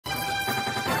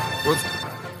What's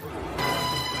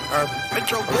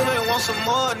Metro Boomin want some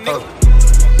more, nigga.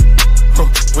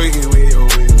 Wiggy, wiggy,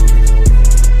 wiggy,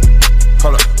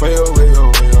 hold up, way oh, way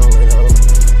oh, way oh, way oh.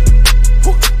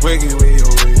 Wiggy, wiggy,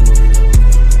 wiggy,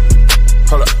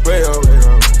 hold up, way oh, way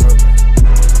oh.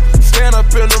 Stand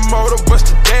up in the motor, bust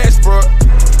the dashboard.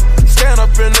 Stand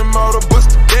up in the motor, bust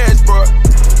the dashboard.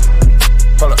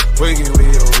 Hold up, wiggy,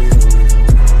 wiggy, wiggy,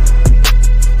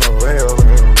 way oh, way oh,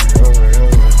 way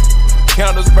oh.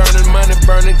 Counters burning, money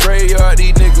burning, graveyard,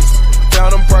 these niggas.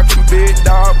 Found them parkin, big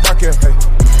dawg, barkin, hey.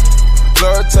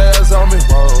 Blood tails on me,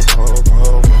 whoa, whoa,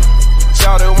 whoa.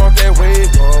 Shawty want that wig,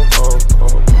 whoa, whoa,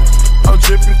 whoa. I'm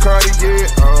drippin Cartier,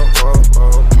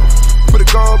 put a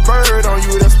gold bird on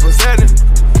you, that's presenting.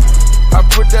 I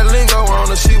put that lingo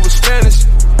on her, she was Spanish.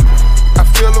 I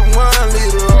fill a 1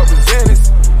 liter up with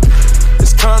Venice.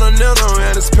 It's continental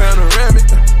and it's panoramic.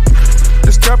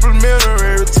 It's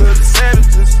complimentary to the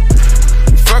savages.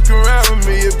 Fuck around with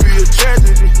me, it'd be a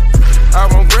tragedy. I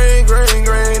want green, green,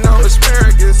 green, no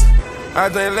asparagus. I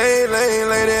think lane,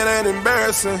 it ain't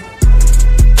embarrassing.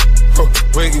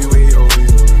 Wiggy, wiggy, oh,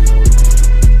 wiggy, oh.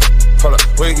 Hold up,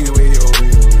 wiggy, wiggy, oh,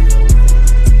 wiggy,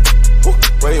 oh.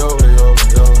 Way, oh, way, oh,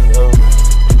 oh.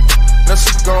 Now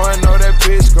she going, know that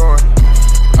bitch going.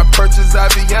 I purchased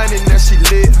Aviani, now she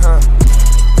lit, huh?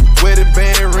 Wedding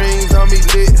band rings on me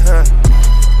lit, huh?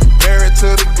 Married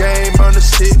to the game on the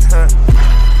shit, huh?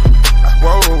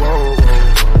 Whoa, whoa, whoa,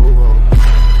 whoa, whoa.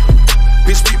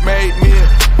 Bitch, we made men.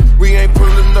 We ain't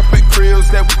pulling up at cribs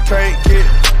that we can't get.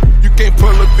 You can't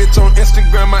pull a bitch on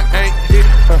Instagram, I ain't hit.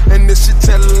 And this shit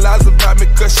telling lies about me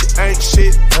cause she ain't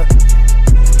shit.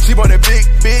 She want that big,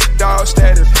 big dog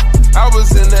status. I was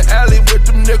in the alley with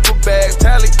them nickel bag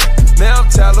tally. Now I'm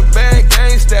Taliban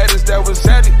gang status, that was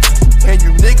saddy. And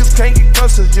you niggas can't get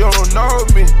close cause you don't know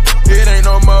me. It ain't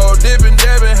no more dippin',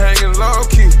 dabbin', hanging low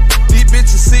key. These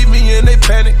bitches see me and they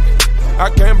panic. I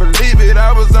can't believe it,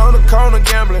 I was on the corner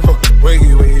gambling.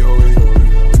 Wiggy, wiggy, oh, wiggy, oh,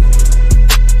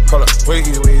 hold up,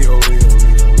 wiggy, wiggy, oh, wiggy,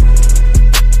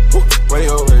 oh, way,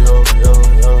 oh, way, oh,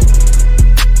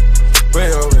 way,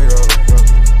 oh, way, oh.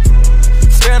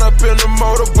 Stand up in the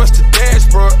motor, bust the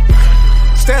dashboard.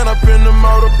 Stand up in the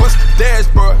motor, bust the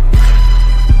dashboard.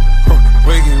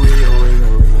 Wiggy, wiggy, oh, wiggy, oh,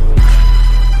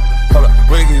 hold up,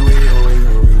 wiggy, wiggy, oh, wiggy,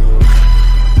 oh.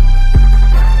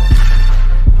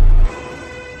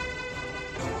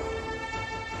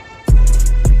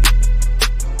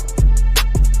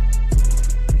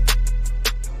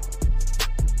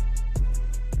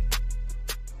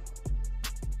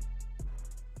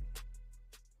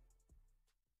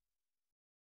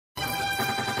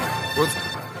 What's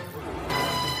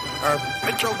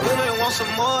Metro Boomin want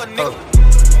some more, nigga.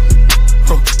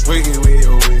 Wiggy, wiggy,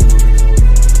 oh, wiggy, oh.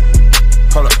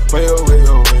 Hold up, way oh, way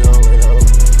oh, way oh, way oh.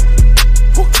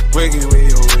 Wiggy,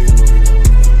 wiggy, oh, wiggy, oh.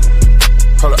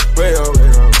 Hold up, way oh, way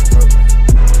oh.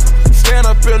 Stand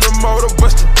up in the motor,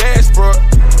 bust the dashboard.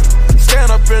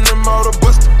 Stand up in the motor,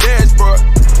 bust the dashboard.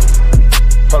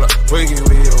 Hold up, wiggy,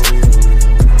 wiggy, oh, wiggy,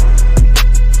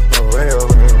 oh. Way oh,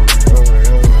 way oh.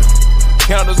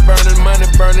 Counters burning, money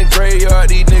burning, graveyard,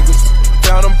 these niggas.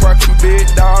 Found them parkin, big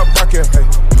dawg, barkin, hey.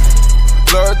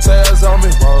 Blood tails on me,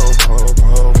 whoa, whoa,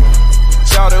 whoa.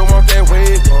 Shawty want that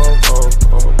wig, whoa, whoa,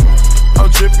 whoa.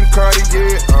 I'm drippin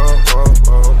Cartier,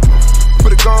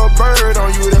 put a gold bird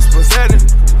on you, that's presenting.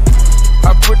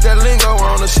 I put that lingo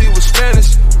on her, she was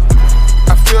Spanish.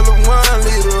 I fill a 1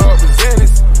 liter up with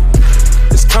Venice.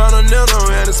 It's continental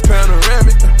and it's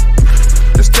panoramic.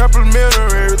 It's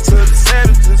complimentary to the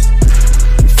savages.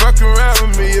 Fuck around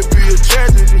with me, it'd be a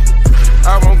tragedy.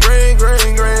 I want green,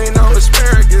 green, green, no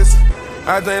asparagus.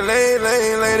 I think lane,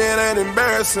 it ain't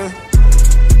embarrassing.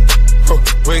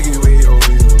 Wiggy, wiggy, oh,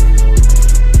 wiggy, oh.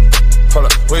 Hold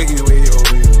up, wiggy, wiggy, oh,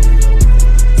 wiggy,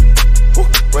 oh.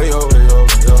 Way, oh, way, oh,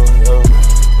 oh.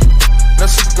 Now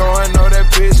she going, know that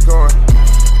bitch going.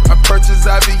 I purchased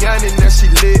Aviani, now she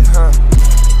lit, huh?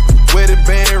 Wedding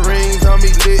band rings on me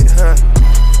lit, huh?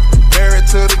 Married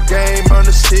to the game on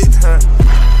the shit, huh?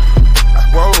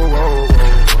 Whoa, whoa, whoa,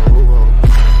 whoa, whoa.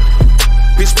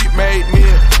 Bitch, we made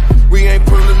men. We ain't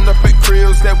pulling up at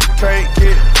cribs that we can't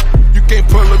get. You can't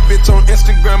pull a bitch on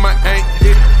Instagram, I ain't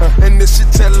hit. And this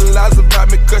shit telling lies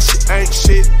about me cause she ain't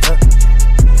shit.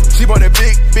 She want that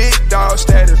big, big dog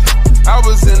status. I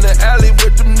was in the alley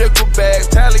with them nickel bag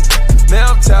tally.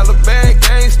 Now I'm Taliban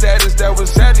gang status, that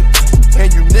was saddy.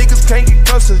 And you niggas can't get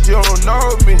close cause you don't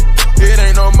know me. It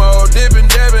ain't no more dippin',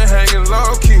 dabbin', hanging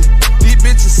low key. These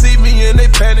bitches see me and they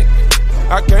panic.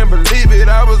 I can't believe it,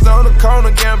 I was on the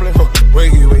corner gambling.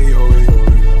 Wiggy, wiggy, oh, wiggy, oh.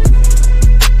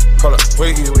 Hold up,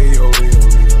 wiggy, wiggy, oh, wiggy,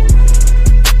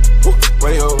 oh.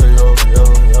 Way, oh, way, oh, way,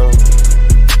 oh.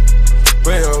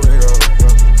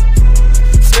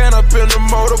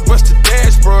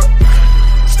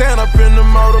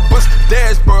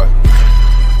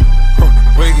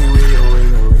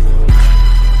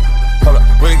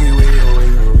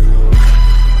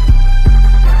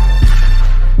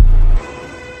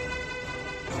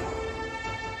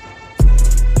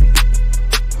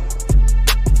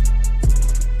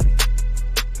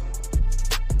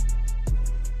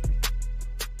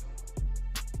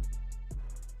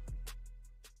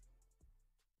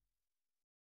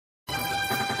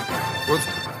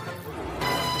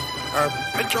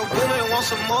 Metro Boomin want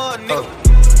some more, nigga.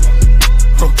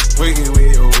 Wiggy,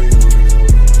 wiggy, wiggy,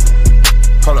 wiggy.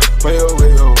 Hold up, way oh,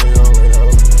 way oh, way oh, way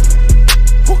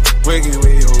oh. Wiggy,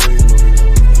 wiggy, wiggy, wiggy.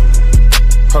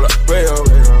 Hold up, way oh,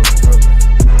 way oh, way oh.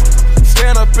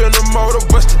 Stand up in the motor,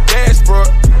 bust the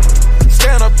dashboard.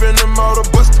 Stand up in the motor,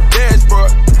 bust the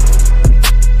dashboard.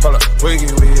 Hold up, wiggy,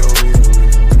 wiggy, wiggy,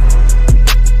 wiggy.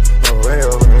 Oh, way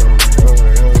oh, way oh, way oh,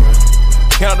 way oh.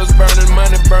 Counters burning,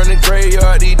 money burning,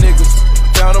 graveyard, these niggas.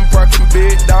 Found them parking,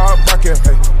 big dawg, barkin,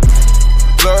 hey.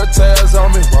 Blood tails on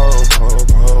me, whoa, whoa,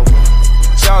 whoa.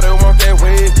 Shawty want that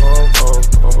wig, whoa, whoa,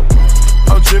 whoa.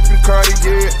 I'm drippin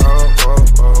Cartier,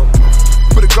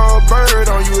 Put a gold bird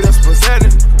on you, that's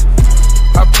presenting.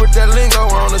 I put that lingo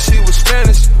on her, she was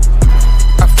Spanish.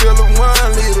 I feel a 1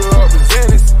 liter up in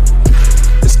Venice.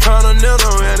 It's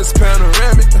continental and it's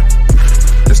panoramic.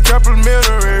 It's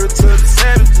complimentary to the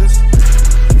savages.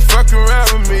 Fucking around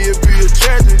with me, it'd be a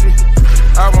tragedy.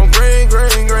 I want green,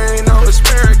 green, green, no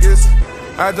asparagus.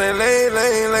 I think lane,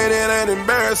 it ain't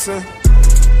embarrassing.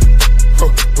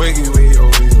 Wiggy, wiggy, oh,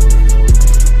 wiggy, oh.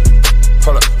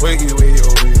 Hold up, wiggy, wiggy,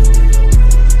 oh, wiggy,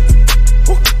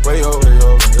 oh. Way, oh, way,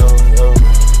 oh, way, oh.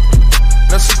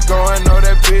 Now she's going, know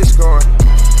that bitch going.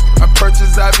 I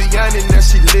purchased Aviani, now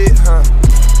she lit, huh?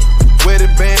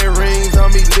 Wedding band rings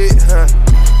on me lit, huh?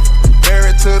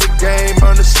 Married to the game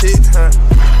on the shit, huh?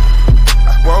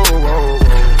 Whoa, whoa, whoa,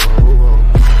 whoa, whoa.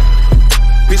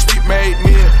 Bitch, we made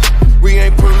men. We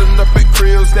ain't pulling up at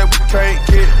cribs that we can't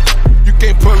get. You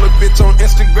can't pull a bitch on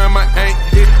Instagram, I ain't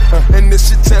hit. And this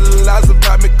shit telling lies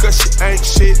about me cause she ain't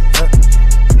shit.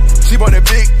 She want that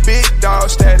big, big dog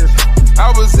status.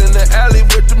 I was in the alley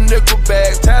with them nickel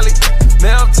bags tally.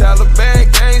 Now I'm Taliban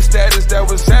gang status, that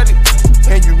was savvy.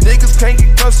 And you niggas can't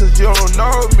get close cause you don't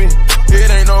know me. It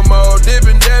ain't no more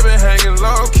dippin', dabbin', hanging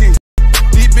low key.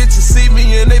 These bitches see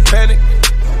me and they panic.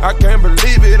 I can't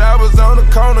believe it, I was on the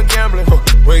corner gambling.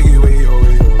 Wiggy, wiggy, oh,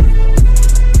 wiggy, oh, wiggy, oh.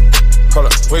 Hold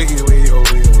up, wiggy, wiggy, oh,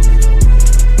 wiggy, oh, wiggy,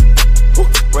 oh.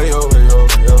 Way, oh, way, oh,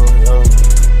 way, oh, way, oh.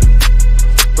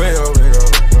 Way, oh, way, oh,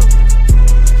 way, oh.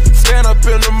 Stand up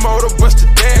in the motor, bust the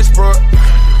dashboard.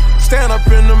 Stand up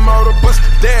in the motor, bust the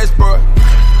dashboard.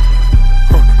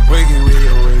 Wiggy, wiggy,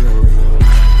 oh, wiggy, oh, wiggy, oh.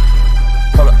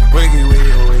 Hold up, wiggy,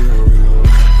 wiggy, oh, wiggy, oh, wiggy, oh.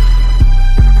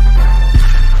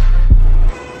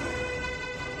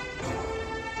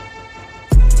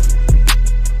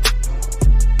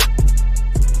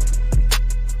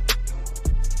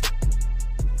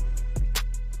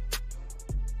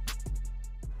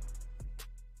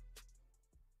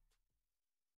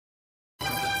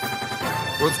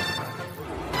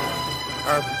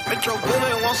 Metro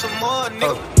Boomin want some more,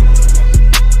 nigga.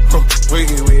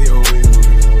 Wiggy, wiggy, oh, wiggy, oh,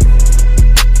 wiggy, oh.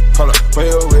 Hold up, way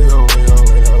oh, way oh, way oh,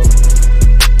 way oh.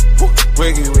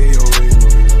 Wiggy, wiggy, oh, wiggy, oh,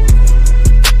 wiggy, oh.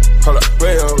 Hold up,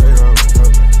 way oh, way oh, way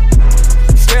oh.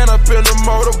 Stand up in the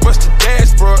motor, bust the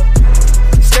dashboard.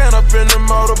 Stand up in the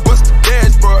motor, bust the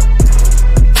dashboard.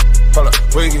 Hold up,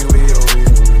 wiggy, wiggy, oh, wiggy,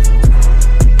 oh, wiggy,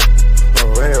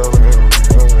 oh. Way oh, way oh, way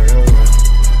oh, way oh.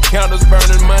 Counters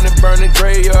burning, money burning,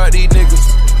 graveyard, these niggas.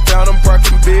 Found them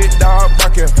parking, big dawg,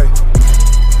 barkin, hey.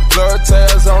 Blood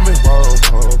tails on me, whoa,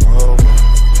 whoa, whoa.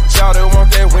 Shawty want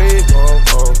that wig, whoa,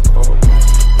 whoa, whoa.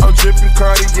 I'm drippin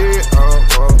Cartier,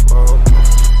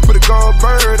 Put a gold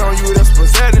bird on you, that's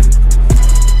presenting.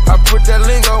 I put that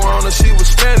lingo on her, she was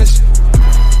Spanish.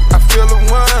 I feel a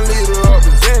 1 liter up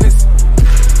in Venice.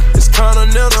 It's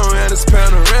continental and it's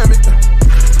panoramic.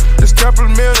 It's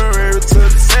complimentary to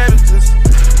the savages.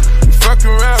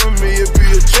 Fucking around with me, it'd be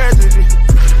a tragedy.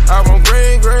 I want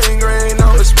green, green, green,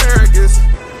 no asparagus.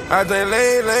 I think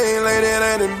lane, it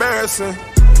ain't embarrassing.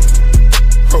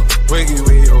 Wiggy,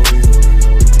 wiggy, oh, wiggy, oh, wiggy,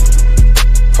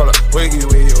 oh. Hold up, wiggy,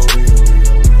 wiggy, oh, wiggy, oh,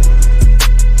 wiggy,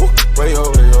 oh. Way,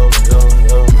 oh, way, oh, way, oh, way,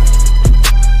 oh.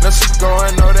 Now she's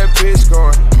going, know that bitch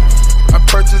going. I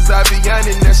purchased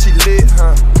Aviani, now she lit,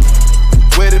 huh?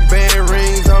 Wedding band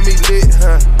rings on me lit,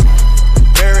 huh?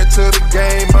 Married to the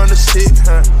game on the shit,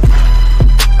 huh?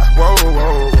 Whoa, whoa,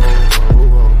 whoa,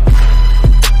 whoa, whoa.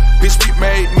 Bitch, we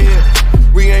made men.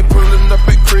 We ain't pulling up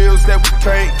at cribs that we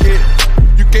can't get.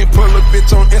 You can't pull a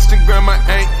bitch on Instagram, I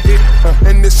ain't hit.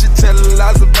 And this shit telling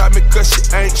lies about me cause she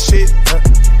ain't shit.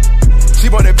 She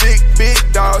want that big, big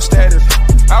dog status.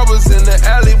 I was in the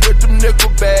alley with them nickel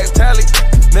bags tally.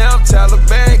 Now I'm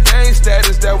Taliban gang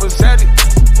status, that was savvy.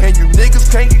 And you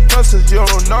niggas can't get close cause you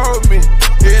don't know me.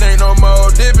 It ain't no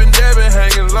more dippin', dabbin',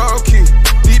 hanging low key.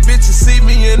 These bitches see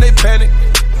me and they panic.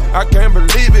 I can't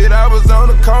believe it, I was on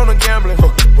the corner gambling.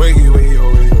 Wiggy, wiggy,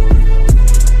 oh, wiggy, oh, wiggy,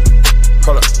 oh.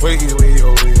 Hold up, wiggy, wiggy,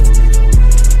 oh, wiggy, oh, wiggy,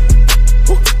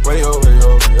 oh. Way, oh, way,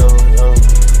 oh, way, oh, way, oh.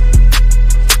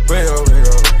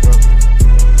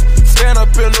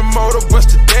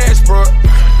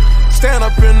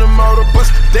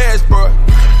 dashboard.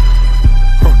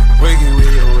 Wiggy,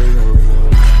 wiggy, wiggy, wiggy.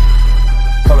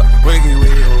 Hold up, wiggy,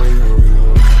 wiggy, wiggy, wiggy.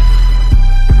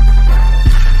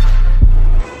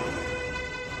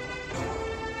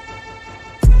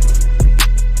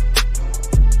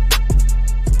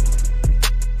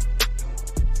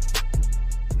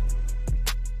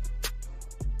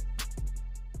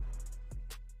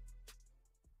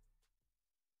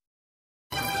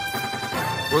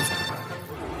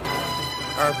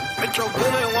 Metro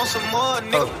Boomin want some more,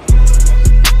 nigga.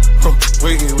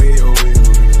 Wiggy, wiggy, wiggy, wiggy.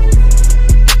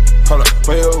 Hold up,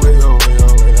 way oh, way oh, way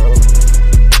oh, way oh.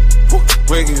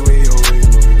 Wiggy, wiggy, wiggy,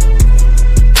 wiggy.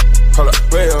 Hold up,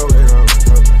 way oh, way oh.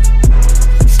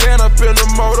 Stand up in the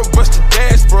motor, bust the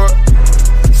dashboard.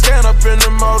 Stand up in the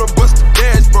motor, bust the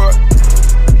dashboard.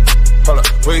 Hold up,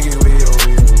 wiggy, wiggy,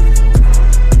 wiggy, wiggy.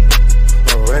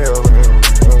 Oh, way oh, way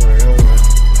oh, way oh.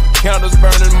 Counters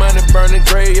burning, money burning,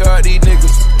 graveyard, these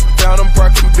niggas. Found them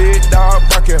parkin, big dawg,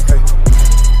 barkin, hey.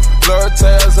 Blood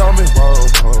tails on me, whoa,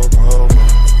 whoa, whoa.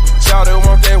 Shawty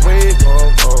want that wig,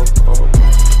 whoa, whoa, whoa.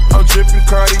 I'm drippin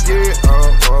Cartier,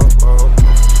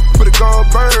 Put a gold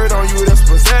bird on you, that's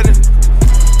presenting.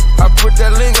 I put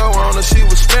that lingo on her, she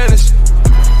was Spanish.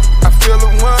 I feel a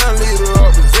 1 liter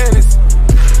of Zenith.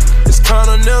 It's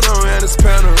continental and it's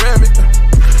panoramic.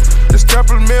 It's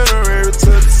complimentary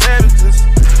to the savages.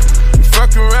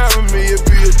 Fuck around with me, it'd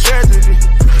be a tragedy.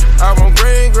 I want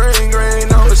green, green, green,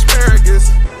 no asparagus.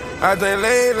 I think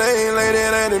lane,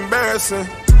 it ain't embarrassing.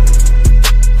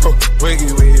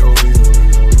 Wiggy, wiggy, oh, wiggy, oh.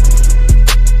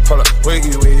 Hold up,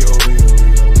 wiggy, wiggy, oh, wiggy,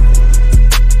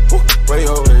 oh. Way,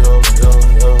 oh, way, oh, yo.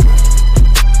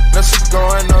 Now she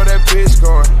going, know that bitch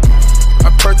going. I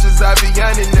purchased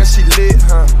Aviani, now she lit,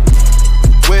 huh?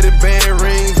 Wedding band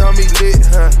rings on me lit,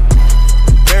 huh?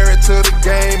 Married to the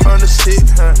game on the shit,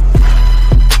 huh?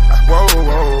 Whoa, whoa,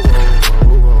 whoa,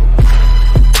 whoa, whoa.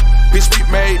 Bitch, we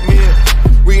made men.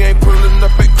 We ain't pulling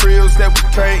up at cribs that we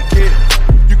can't get.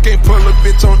 You can't pull a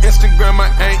bitch on Instagram, I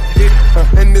ain't hit.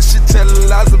 And this shit tellin'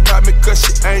 lies about me cause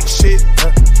she ain't shit.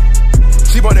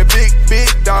 She want that big, big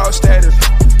dog status.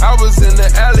 I was in the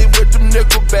alley with them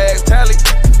nickel bags tally.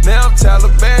 Now I'm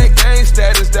Taliban gang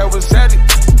status, that was at it.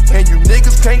 And you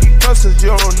niggas can't get close cause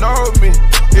you don't know me.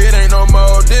 It ain't no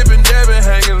more dippin', dabbin',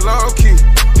 hanging low key.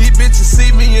 These bitches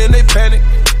see me and they panic.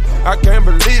 I can't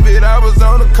believe it, I was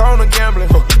on the corner gambling.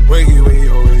 Wiggy, wiggy,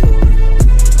 oh, wiggy, oh, wiggy.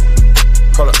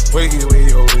 Hold up, wiggy,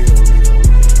 wiggy, oh, wiggy, oh, wiggy.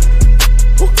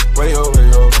 Way, oh, way,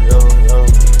 oh, way, oh, way, oh.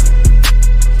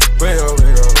 Way, oh, way,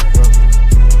 oh, way, oh.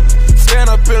 Stand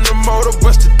up in the motor,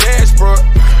 bust the dashboard.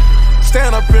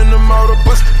 Stand up in the motor,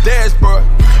 bust the dashboard.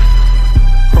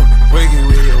 Wiggy,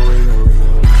 wiggy, oh, wiggy, oh, wiggy.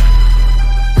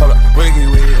 Hold up, wiggy,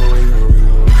 wiggy, oh, wiggy, oh, wiggy.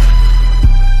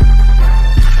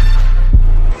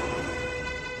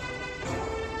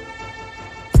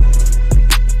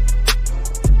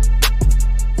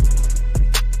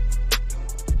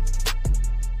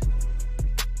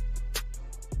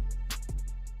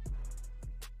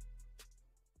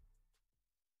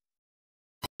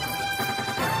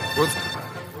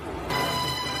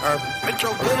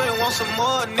 Metro Boomin want some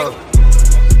more, nigga.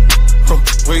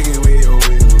 Wiggy, wiggy, oh,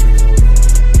 wiggy, oh, wiggy.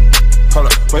 Hold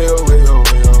up, way oh, way oh,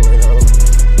 way oh, way oh.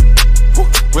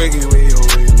 Wiggy, wiggy, oh,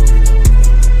 wiggy, oh, wiggy.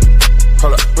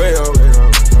 Hold up, way oh, way oh,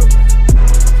 way oh.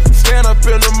 Stand up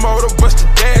in the motor, bust the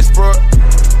dashboard.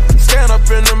 Stand up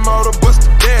in the motor, bust the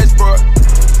dashboard.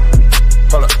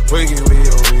 Hold up, wiggy, wiggy,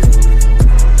 oh, wiggy, oh, wiggy.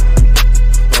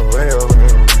 Oh, way oh, way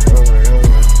oh, way oh, way oh.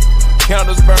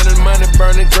 Counters burning, money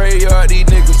burning, graveyard, these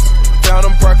niggas. Found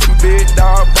them parkin, big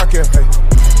dawg, barkin, hey.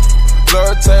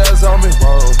 Blood tails on me,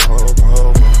 whoa, whoa,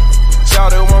 whoa.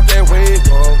 Shawty want that wig,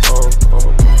 whoa, whoa,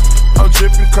 whoa. I'm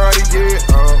drippin Cartier,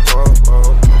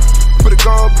 Put a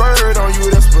gold bird on you,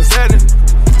 that's presenting.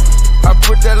 I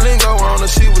put that lingo on her,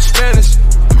 she was Spanish.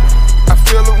 I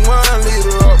feel a 1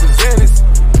 liter of Zenith.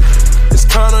 It's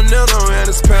continental and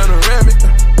it's panoramic.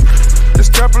 It's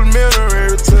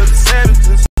complimentary to the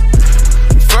savages.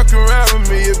 Fuck around with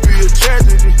me, it'd be a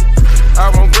tragedy. I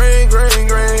want green, green,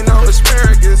 green, no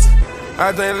asparagus.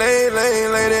 I think lane,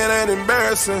 it ain't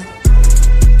embarrassing.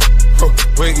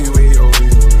 Wiggy, wiggy, oh,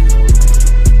 wiggy, oh, wiggy.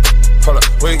 Hold up,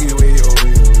 wiggy, wiggy, oh,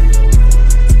 wiggy, oh, wiggy.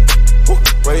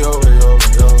 Way, oh, way, oh,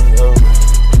 way, oh, way, oh.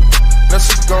 Now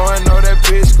she going, know that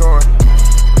bitch going.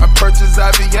 I purchased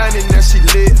Aviani, now she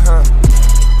lit, huh?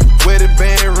 Wedding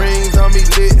band rings on me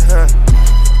lit, huh?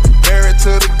 Married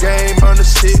to the game on the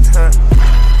shit, huh?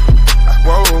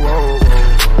 Whoa, whoa, whoa,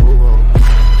 whoa, whoa.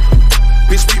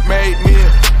 Bitch, we made men.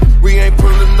 We ain't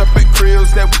pulling up at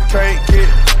cribs that we can't get.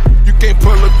 You can't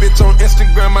pull a bitch on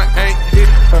Instagram, I ain't hit.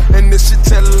 And this shit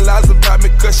tellin' lies about me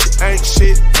cause she ain't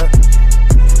shit.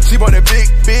 She want that big,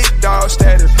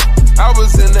 status. I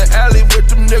was in the alley with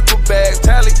them nickel bags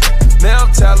tally. Now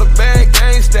I'm Taliban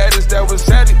gang status, that was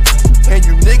sadly. And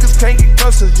you niggas can't get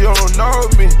close cause you don't know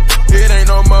me. It ain't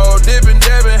no more dippin',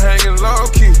 dabbin', hanging low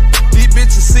key. These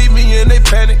bitches see me and they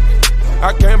panic.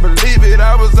 I can't believe it,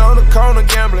 I was on the corner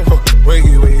gambling.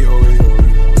 Wiggy, wiggy, oh, wiggy, oh,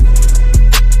 wiggy, oh.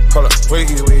 Hold up,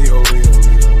 wiggy, wiggy, oh, wiggy, oh,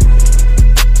 wiggy,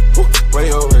 oh.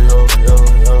 Way, oh, way, oh, way, oh,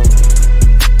 way, oh.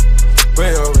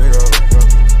 Way, oh, way, oh, way, oh.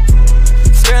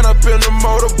 Stand up in the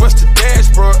motor, bust the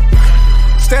dashboard.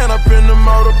 Stand up in the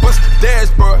motor, bust the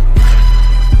dashboard.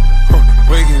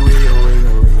 Wiggy, wiggy, oh, wiggy, oh, wiggy,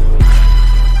 oh.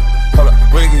 Hold up,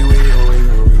 wiggy, wiggy, oh, wiggy,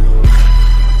 oh, wiggy, oh.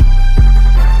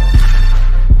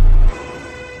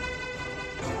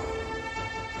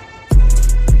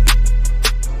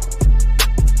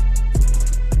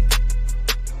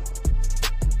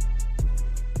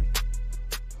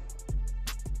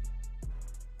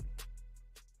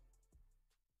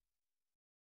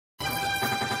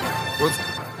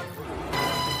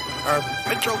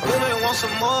 Metro Boomin want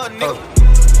some more, nigga.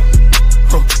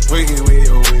 Wiggy, wiggy,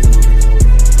 oh, wiggy, oh, wiggy, oh.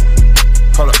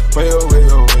 Hold up, way, oh, way,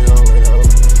 oh, way, oh, way, oh.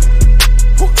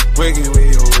 Wiggy,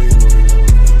 wiggy, oh, wiggy, oh, wiggy, oh.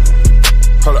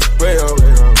 Hold up, way, oh,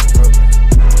 way, oh, way, oh.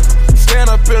 Stand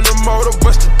up in the motor,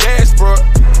 bust the dashboard.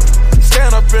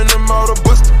 Stand up in the motor,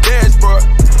 bust the dashboard.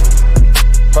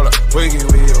 Hold up, wiggy,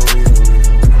 wiggy, oh, wiggy, oh,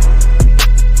 wiggy,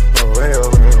 oh. Way, oh,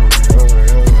 way, oh, way,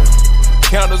 oh, way.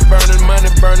 Counters burning,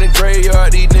 money burning,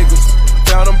 graveyard, these niggas.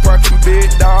 Found them parkin, big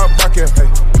dawg, barkin, hey.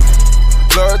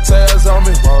 Blood tails on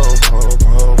me, whoa, whoa,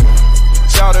 whoa.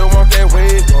 Shawty want that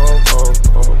wig, whoa, whoa,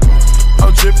 whoa.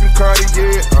 I'm drippin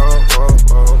Cartier,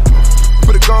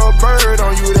 put a gold bird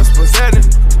on you, that's presenting.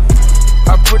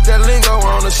 I put that lingo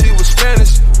on her, she was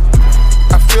Spanish.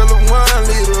 I feel a 1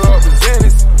 liter of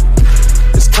Venice.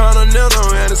 It's continental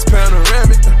and it's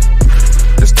panoramic.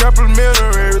 It's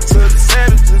complimentary to the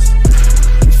savages.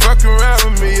 Fuck around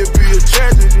with me, it'd be a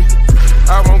tragedy.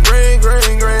 I want green,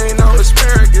 green, green, no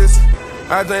asparagus.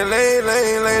 I think lay,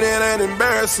 that ain't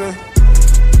embarrassing.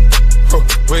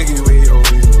 Wiggy, wiggy, oh,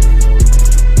 wiggy, oh, wiggy,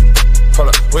 oh. Hold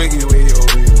up, wiggy, wiggy, oh,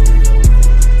 wiggy, oh, wiggy,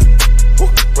 oh.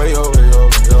 Way, oh, way,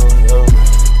 oh, way, oh, way, oh.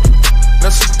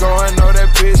 Now she's going, know that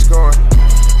bitch going.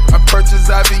 I purchased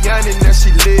Aviani, now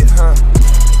she lit, huh?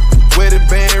 Wedding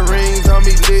band rings on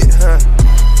me lit, huh?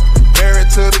 Married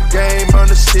to the game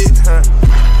on the shit, huh?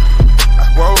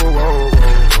 Whoa, whoa, whoa,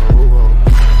 whoa, whoa.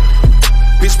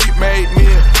 Bitch, we made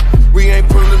men. We ain't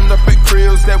pulling up at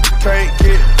cribs that we can't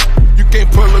get. You can't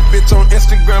pull a bitch on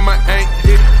Instagram, I ain't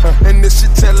hit. And this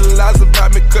shit tellin' lies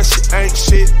about me cause she ain't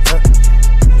shit.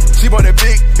 She want that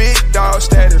big, big dog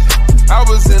status. I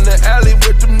was in the alley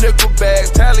with them nickel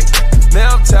bags tally.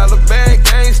 Now I'm Taliban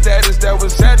gang status, that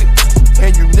was sadly.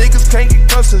 And you niggas can't get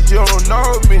close cause you don't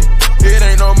know me. It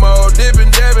ain't no more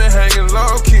dippin', dabbin', hanging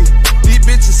low key. These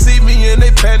bitches see me and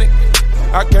they panic.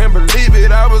 I can't believe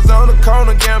it, I was on the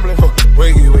corner gambling.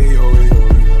 Wiggy, wiggy, oh, wiggy,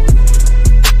 oh, wiggy, oh.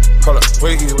 Hold up,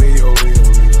 wiggy, wiggy, oh, wiggy,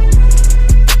 oh, wiggy,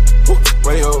 oh.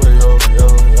 Way, oh, way, oh, way,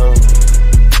 oh, way, oh.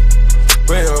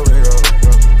 Way, oh, way, oh, way,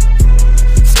 oh.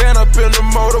 Stand up in the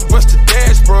motor, bust the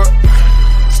dashboard.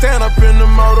 Stand up in the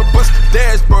motor, bust the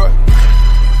dashboard.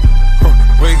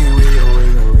 Wiggy, wiggy, oh,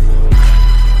 wiggy, oh, wiggy, oh.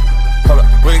 Hold up,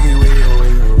 wiggy, wiggy, oh,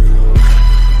 wiggy, oh, wiggy, oh.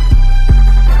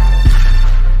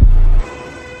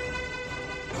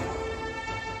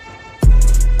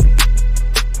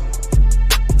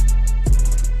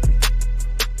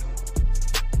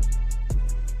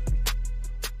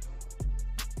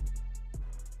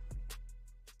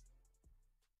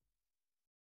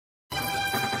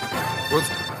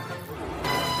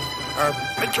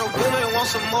 Metro Boomin want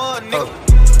some more, nigga.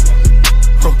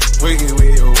 Wiggy,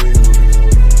 wiggy, oh, wiggy, oh, wiggy,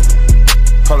 oh.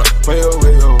 Hold up, way, oh,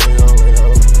 way, oh, way, oh, way,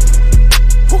 oh.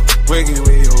 Wiggy,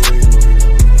 wiggy, oh, wiggy, oh, wiggy,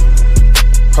 oh.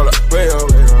 Hold up, way, oh,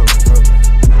 way, oh, way, oh.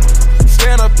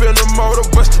 Stand up in the motor,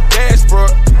 bust the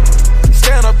dashboard.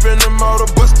 Stand up in the motor,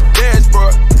 bust the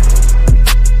dashboard.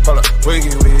 Hold up,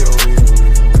 wiggy, wiggy, oh, wiggy, oh,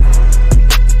 wiggy,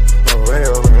 oh. Way,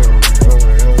 oh, way, oh, way, oh,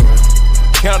 way, oh.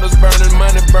 Counters burning,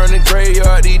 money burning,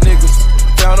 graveyard, these niggas.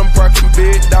 Found them parkin,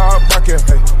 big dawg, barkin,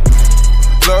 hey.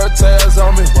 Blood tails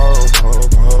on me, whoa, whoa,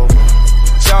 whoa.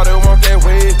 Shawty want that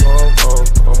wig, whoa, whoa,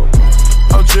 whoa.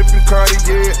 I'm drippin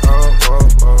Cartier,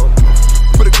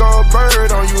 put a gold bird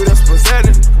on you, that's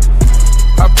presenting.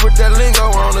 I put that lingo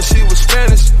on her, she was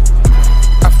Spanish.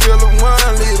 I feel a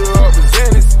 1 liter of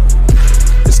Venice.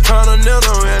 It's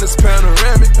continental and it's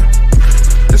panoramic.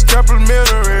 It's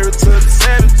complimentary to the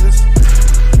savages.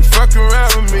 Fuck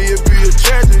around with me, it'd be a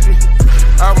tragedy.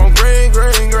 I want green,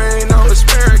 green, green, no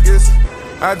asparagus.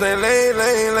 I think lay,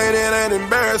 that ain't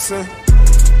embarrassing.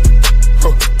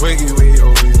 Wiggy, wiggy,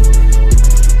 oh, wiggy, oh, wiggy, oh.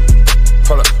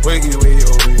 wiggy, wiggy,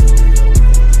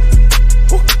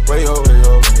 way over,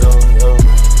 yo.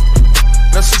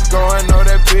 Now she going, know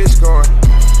that bitch going.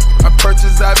 I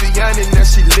purchased Aviani, now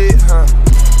she lit, huh?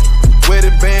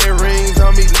 Wedding band rings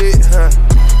on me lit, huh?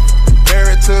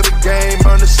 Married to the game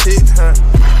on the shit, huh?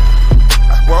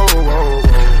 Whoa.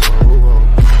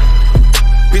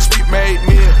 Bitch, we made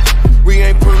men. We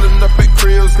ain't pulling up at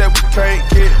cribs that we can't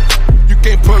get. You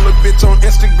can't pull a bitch on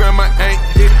Instagram, I ain't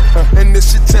hit. And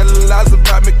this shit tellin' lies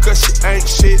about me cause she ain't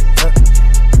shit.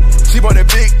 She want that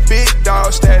big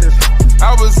dog status.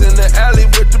 I was in the alley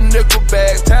with them nickel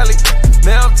bags tally.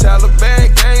 Now I'm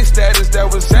Taliban gang status,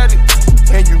 that was at it.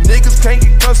 And you niggas can't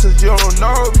get close cause you don't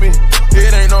know me.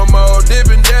 It ain't no more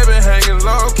dippin', hanging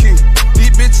low key.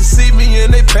 These bitches see me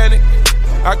and they panic.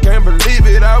 I can't believe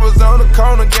it, I was on the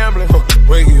corner gambling.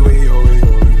 Wiggy,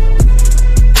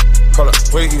 hold up,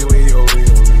 wiggy, way over, yo.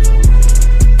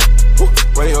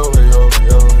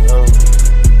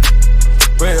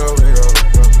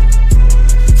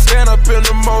 Stand up in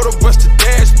the motor, bust the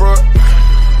dashboard.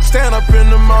 Stand up in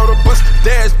the motor, bust the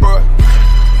dashboard.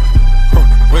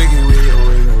 Wiggy,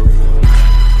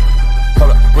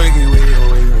 hold up, wiggy,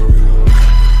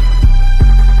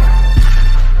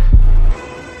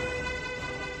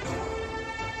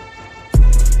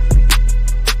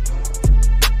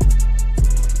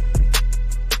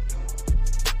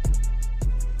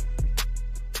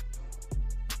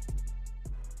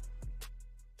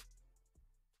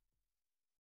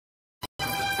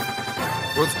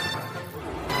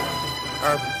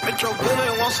 Metro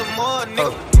Boomin want some more,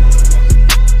 nigga.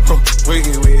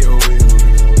 Wiggy,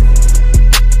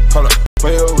 hold up,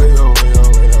 way over,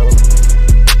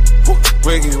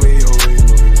 wiggy,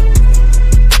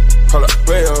 hold up,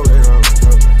 way over,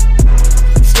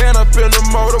 stand up in the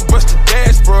motor, bust the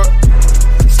dashboard.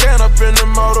 Stand up in the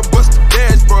motor, bust the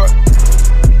dashboard.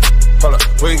 Hold up,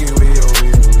 wiggy,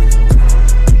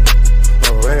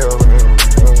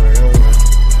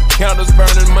 Counters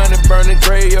burning, money burning,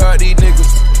 graveyard, these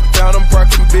niggas. Found them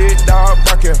parkin, big dawg,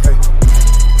 barkin, hey.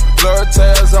 Blood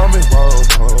tails on me, whoa.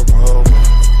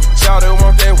 Shawty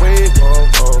want that wig, whoa.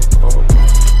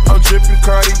 I'm drippin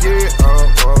Cartier,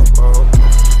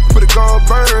 Put a gold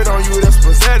bird on you, that's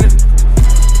presenting.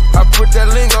 I put that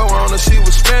lingo on her, she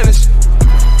was Spanish.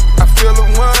 I feel a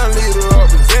 1 liter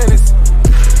represented.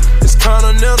 It's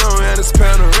continental and it's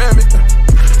panoramic.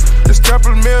 It's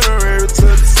complimentary to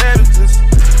the savages.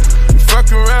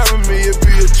 Fucking around with me, it'd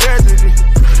be a tragedy.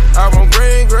 I want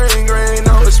green,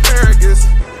 no asparagus.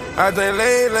 I think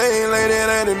lane, it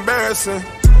ain't embarrassing.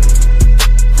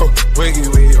 Wiggy,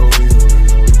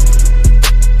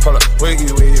 hold up,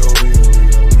 wiggy, way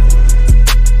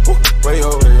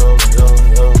over, yo.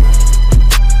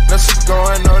 Now she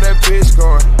going, know that bitch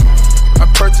going. I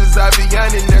purchased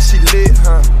Aviani, now she lit,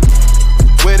 huh?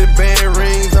 Wedding band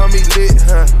rings on me lit,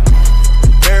 huh?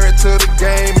 Married to the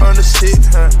game on the shit,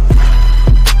 huh?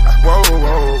 Whoa.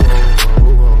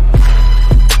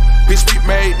 Bitch, we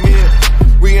made men.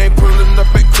 We ain't pulling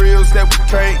up at cribs that we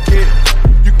can't get.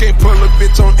 You can't pull a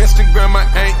bitch on Instagram, I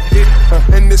ain't hit.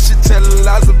 And this shit tellin'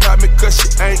 lies about me cause she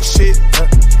ain't shit.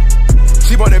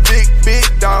 She want that big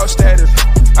dog status.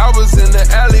 I was in the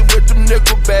alley with them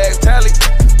nickel bags tally.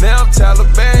 Now I'm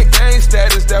Taliban gang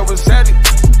status, that was at it.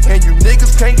 And you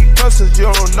niggas can't get close cause you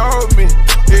don't know me.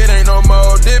 It ain't no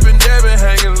more dippin',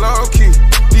 hanging low key.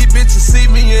 These bitches see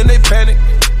me and they panic.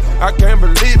 I can't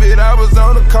believe it, I was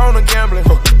on the corner gambling.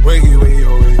 Wiggy,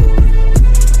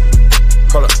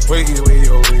 hold up, wiggy,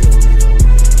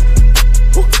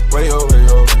 way over,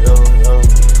 yo.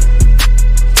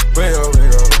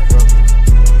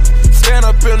 Stand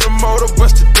up in the motor,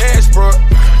 bust the dashboard.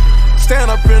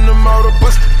 Stand up in the motor,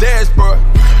 bust the dashboard.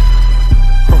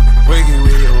 Wiggy,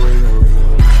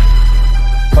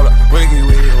 hold up, wiggy,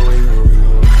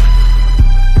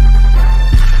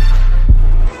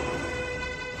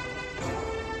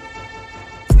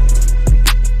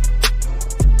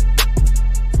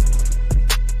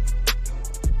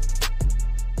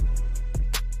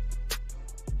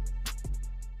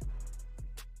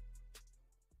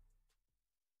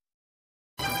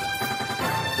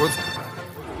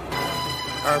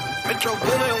 Metro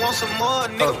Boomin want some more,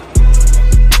 nigga.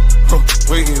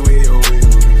 Wiggy,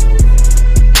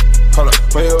 hold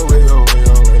up, way over,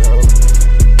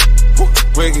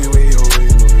 wiggy,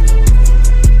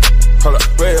 hold up,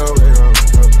 way over,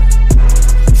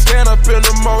 stand up in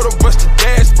the motor, bust the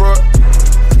dashboard.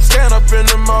 Stand up in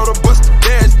the motor, bust the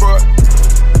dashboard.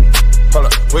 Hold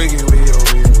up, wiggy,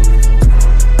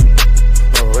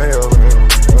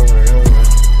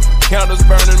 Counters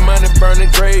burning, money burning,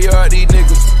 graveyard, these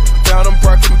niggas. Found them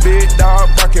parkin, big dawg,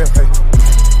 barkin, hey.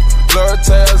 Blood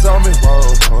tails on me, whoa.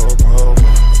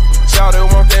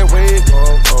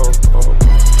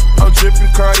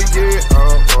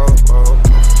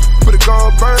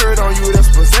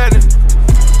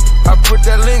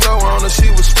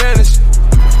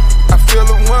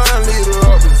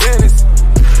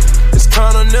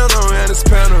 continental and it's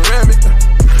panoramic.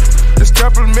 It's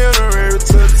complimentary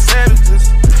to the savages.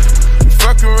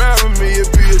 Fuck around with me,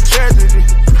 it'd be a tragedy.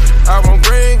 I want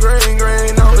green, green,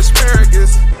 green, no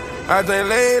asparagus. I think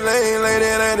lay,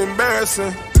 that ain't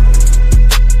embarrassing.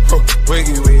 Oh,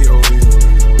 wiggy, wiggy, oh, wiggy,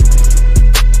 oh, wiggy.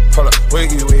 Hold up,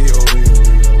 wiggy, wiggy, oh, wiggy, oh,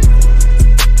 wiggy.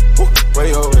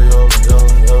 Way, oh, way, oh, way, oh,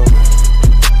 oh.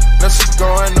 Now she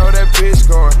going, know that bitch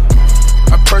going.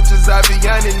 I purchased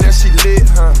Aviani, now she lit,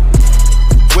 huh?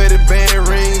 Wedding band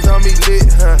rings on me lit,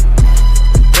 huh?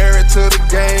 Married to the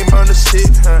game on the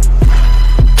shit, huh?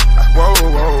 Whoa,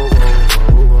 whoa, whoa,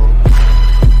 whoa, whoa.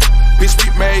 Bitch, we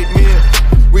made men.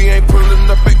 We ain't pulling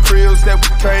up at cribs that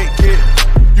we can't get.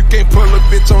 You can't pull a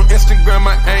bitch on Instagram,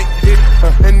 I ain't hit.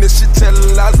 And this shit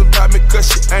telling lies about me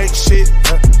cause she ain't shit.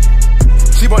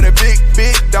 She want that big,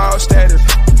 big dog status.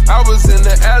 I was in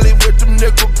the alley with them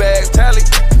nickel bags tally.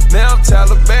 Now I'm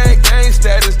Taliban gang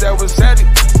status, that was savvy.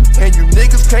 And you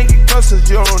niggas can't get close cause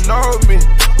you don't know me.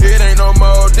 It ain't no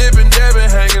more dippin', dabbin',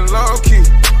 hanging low key.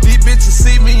 These bitches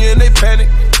see me and they panic.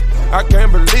 I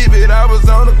can't believe it, I was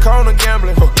on the corner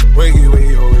gambling. Wiggy,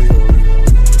 wiggy, oh, wiggy, oh,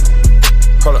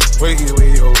 wiggy. Hold up, wiggy,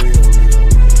 wiggy, oh, wiggy, oh,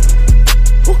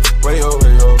 wiggy. Way, oh,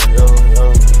 way, oh, way, oh,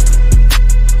 oh.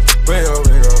 Way, oh,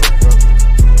 way, oh, oh.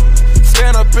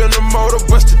 Stand up in the motor,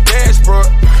 bust the dashboard.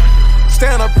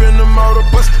 Stand up in the motor,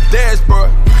 bust the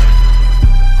dashboard.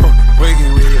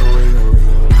 Wiggy, wiggy, oh, wiggy, oh, wiggy.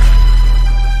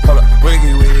 Hold up,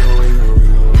 wiggy, wiggy, oh, wiggy, oh, wiggy.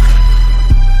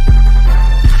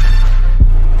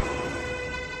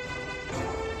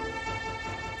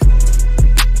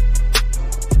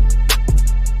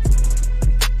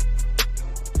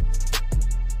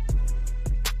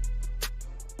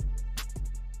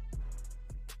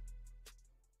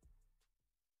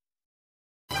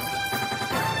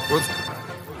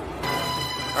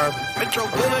 Metro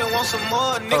Boomin want some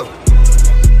more, nigga.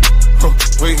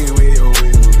 Wiggy, wiggy, oh,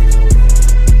 wiggy, oh, wiggy.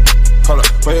 Hold up,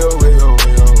 way, oh, way, oh,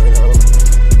 way, oh, way, oh.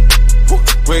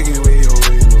 Wiggy, wiggy, oh,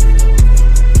 wiggy, oh, wiggy.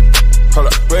 Hold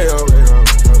up, way, oh, way, oh,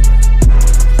 way, oh.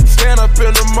 Stand up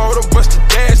in the motor, bust the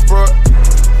dashboard.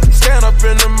 Stand up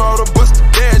in the motor, bust the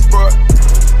dashboard.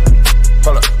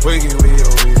 Hold up, wiggy, wiggy,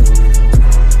 oh, wiggy, oh, wiggy.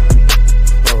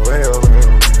 Oh, way, oh, way,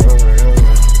 oh, way, oh,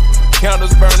 way.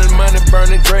 Counters burning, money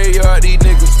burning, graveyard, these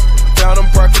niggas. Found them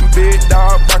parkin, big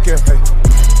dawg, barkin, hey.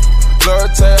 Blood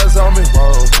tails on me,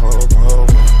 whoa, whoa, whoa.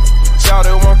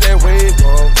 Shawty want that wig,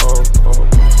 whoa, whoa, whoa.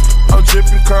 I'm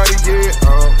drippin Cartier,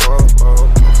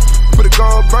 Put a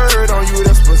gold bird on you,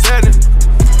 that's presenting.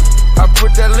 I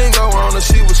put that lingo on her,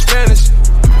 she was Spanish.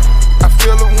 I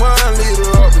feel a 1 liter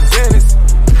of Venice.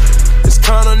 It's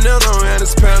continental and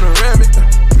it's panoramic.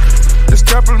 It's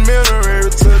complimentary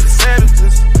to the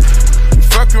savages.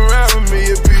 Fuck around with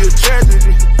me, it'd be a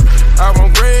tragedy. I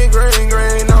want green, green,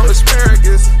 green, no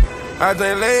asparagus. I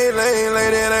think lay,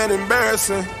 that ain't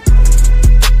embarrassing.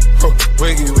 Oh,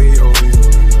 wiggy, wiggy, oh, wiggy,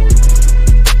 oh, wiggy.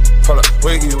 Hold up,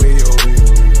 wiggy, wiggy, oh, wiggy,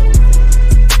 oh, wiggy.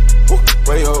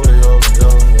 Way, oh, way, oh, way,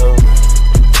 oh, way, oh.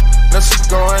 Now she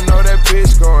going, know that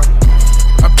bitch going.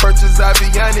 I purchased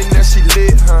Aviani, now she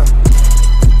lit, huh?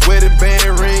 Wedding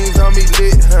band rings on me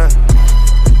lit, huh?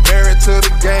 Married to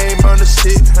the game on the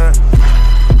shit, huh?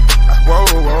 Whoa,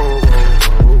 whoa, whoa,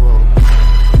 whoa, whoa.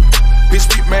 Bitch,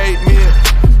 we made men.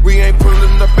 We ain't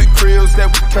pulling up at cribs that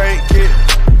we can't get.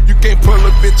 You can't pull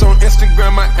a bitch on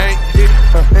Instagram, I ain't hit.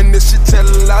 And this shit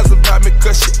telling lies about me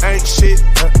cause she ain't shit.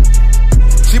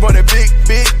 She want that big,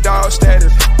 big dog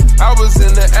status. I was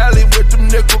in the alley with them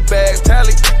nickel bags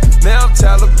tally. Now I'm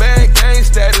Taliban gang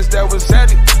status, that was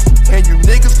savvy. And you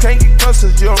niggas can't get close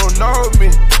cause you don't know me.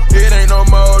 It ain't no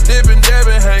more dippin',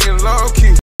 dabbin', hanging low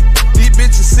key. These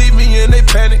bitches see me and they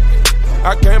panic.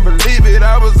 I can't believe it,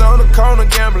 I was on the corner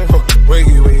gambling.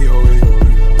 Wiggy, wiggy, oh, wiggy, oh,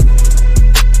 wiggy.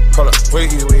 Hold up,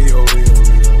 wiggy, wiggy, oh, wiggy, oh,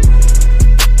 wiggy.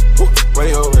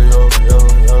 Way, oh, way, oh, way, oh,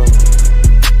 way, oh.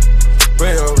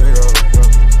 Way, oh, way, oh, way, oh.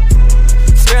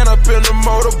 Stand up in the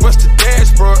motor, bust the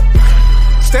dashboard.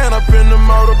 Stand up in the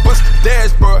motor, bust the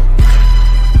dashboard.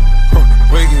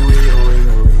 Wiggy, wiggy, oh, wiggy,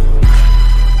 oh, wiggy.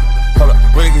 Hold up,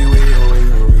 wiggy, wiggy, oh,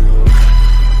 wiggy, oh, wiggy.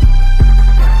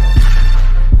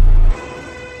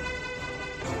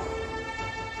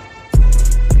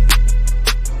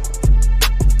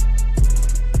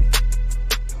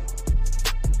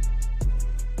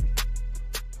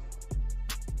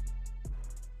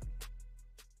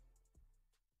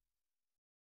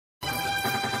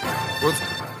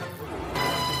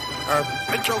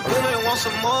 Metro Boomin want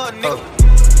some more, nigga.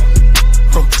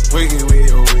 Wiggy,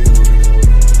 wiggy, oh, wiggy, oh, wiggy.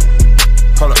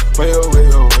 Hold up, way, oh, way,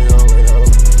 oh, way, oh, way, oh.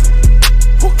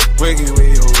 Wiggy,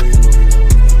 wiggy, oh, wiggy, oh, wiggy.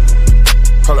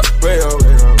 Hold up, way, oh,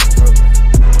 way, oh, way,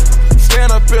 oh.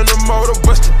 Stand up in the motor,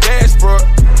 bust the dashboard.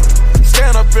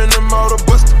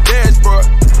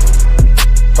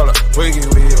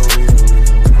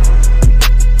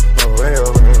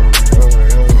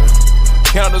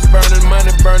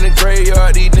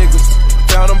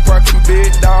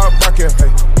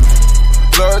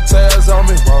 Blood tails on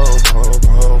me, whoa, whoa,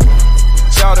 whoa.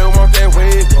 Shawty want that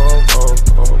wig, whoa, whoa,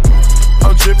 whoa.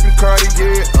 I'm drippin'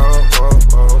 Cartier,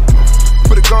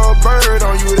 put a gold bird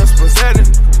on you, that's presenting.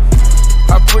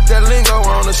 I put that lingo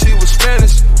on her, she was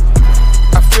Spanish.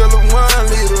 I feel a 1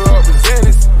 liter of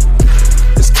Venice.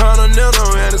 It's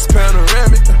continental and it's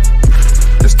panoramic.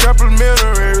 It's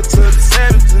complimentary to the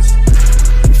savages.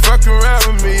 You fucking around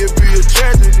with me, it'd be a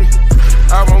tragedy.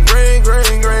 I want green,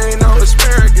 green, green, no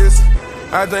asparagus.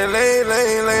 I think lane,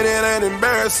 it ain't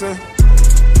embarrassing.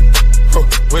 Oh,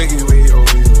 wiggy, wiggy, oh,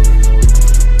 wiggy, oh, wiggy,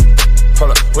 oh.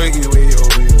 Hold up, wiggy, wiggy, oh,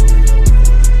 wiggy, oh, wiggy,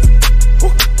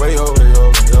 oh. Way, oh, way,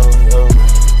 oh, oh, oh.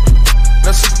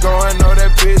 Now she going, know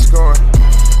that bitch going.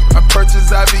 I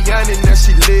purchased Aviani, now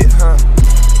she lit, huh?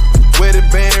 Wedding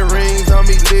band rings on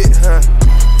me lit, huh?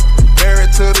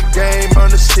 Married to the game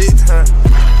on the shit, huh?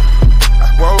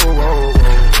 Whoa, whoa, whoa,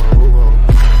 whoa, whoa.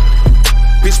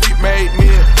 Bitch, we made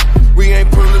men. We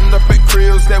ain't pulling up at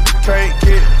cribs that we can't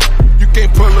get. You can't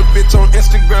pull a bitch on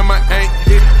Instagram, I ain't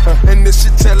hit. And this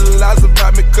shit tellin' lies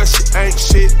about me cause she ain't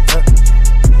shit.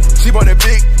 She want a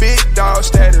big, big dog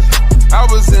status. I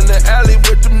was in the alley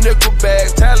with them nickel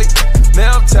bag tally.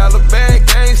 Now I'm Taliban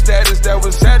gang status, that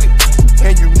was Shawty.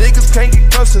 And you niggas can't get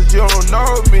close cause you don't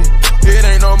know me. It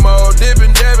ain't no more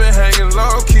dippin', dabbin', hanging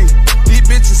low key. These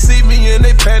bitches see me and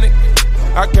they panic.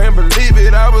 I can't believe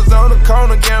it, I was on the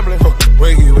corner gambling.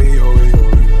 Wiggy, wiggy, oh, wiggy,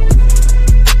 oh, wiggy, oh.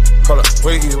 Hold up,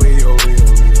 wiggy, wiggy, oh, wiggy,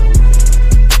 oh, wiggy,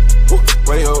 oh.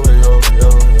 Way, oh, way, oh, way,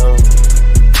 oh, way, oh.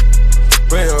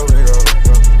 Way, oh, way, oh, way,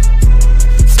 oh.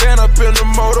 Stand up in the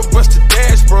motor, bust the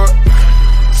dashboard.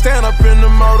 Stand up in the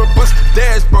motor, bust the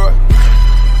dashboard.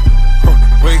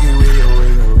 Wiggy, wiggy, oh,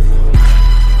 wiggy, oh, wiggy, oh.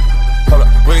 Hold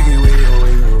up, wiggy, wiggy, oh,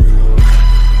 wiggy, oh, wiggy, oh.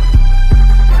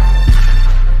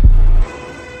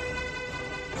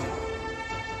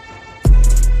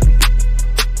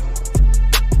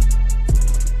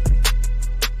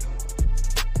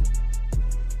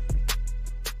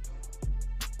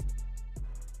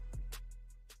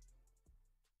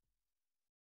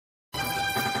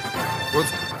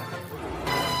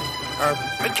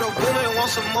 Metro Boomin want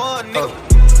some more, nigga.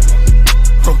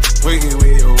 Wiggy,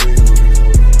 wiggy, oh, wiggy, oh, wiggy,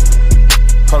 oh.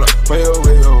 Hold up, way, oh,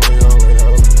 way, oh, way, oh, way,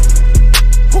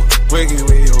 oh. Wiggy,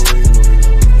 wiggy, oh, wiggy, oh, wiggy,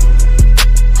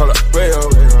 oh. Hold up, way, oh,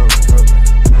 way, oh, way, oh.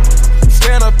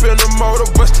 Stand up in the motor,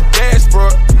 bust the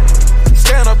dashboard.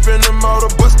 Stand up in the motor,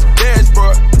 bust the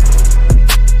dashboard.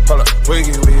 Hold up,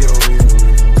 wiggy, wiggy, oh, wiggy, oh,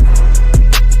 wiggy, oh.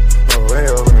 Oh, way,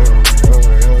 oh, way, oh, way, oh,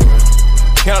 way,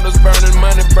 oh. Counters burning,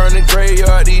 money burning,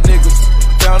 graveyard, these niggas.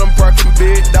 Found them parkin,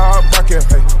 big dawg, barkin,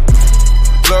 hey.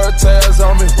 Blood tails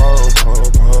on me, whoa, whoa,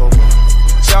 whoa.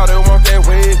 Shawty want that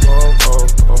wig, whoa, whoa,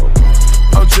 whoa.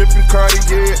 I'm drippin'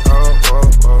 Cartier,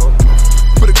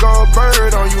 put a gold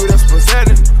bird on you, that's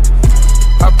presenting.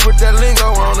 I put that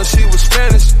lingo on her, she was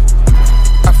Spanish.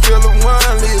 I feel a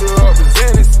 1 liter of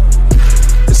Venice.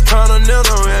 It's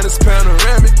continental and it's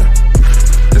panoramic.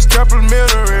 It's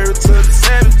complimentary to the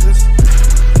savages.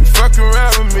 You fucking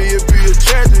around with me, it'd be a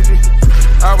tragedy.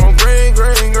 I want green,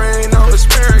 green, green, no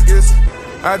asparagus.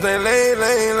 I think lane,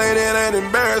 it ain't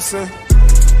embarrassing.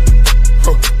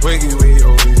 Wiggy, wiggy,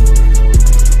 oh, wiggy, oh, wiggy,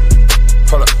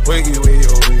 oh. Hold up, wiggy, wiggy,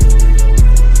 oh, wiggy, oh, wiggy,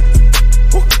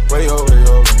 oh. Way, oh, way,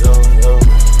 oh, way, oh, way, oh.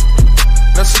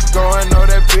 Now she going, know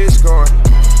that bitch going.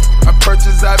 I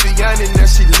purchased Aviani, now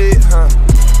she lit, huh?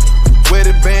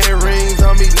 Wedding band rings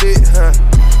on me lit, huh?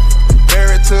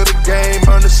 Married to the game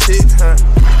on the shit, huh?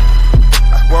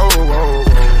 Whoa, whoa, whoa,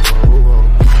 whoa, whoa.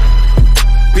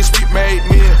 Bitch, we made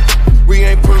men. We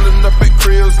ain't pulling up at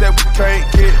cribs that we can't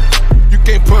get. You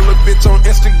can't pull a bitch on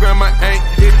Instagram, I ain't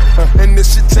hit. And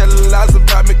this shit tellin' lies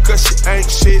about me cause she ain't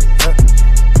shit.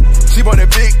 She want a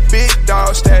big, big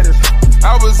dog status.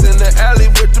 I was in the alley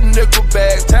with them nickel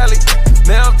bag tally.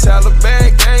 Now I'm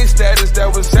Taliban gang status,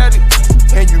 that was Shawty.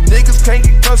 And you niggas can't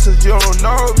get close cause you don't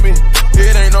know me.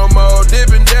 It ain't no more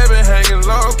dippin', dabbin', hanging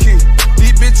low key.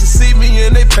 These bitches see me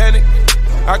and they panic.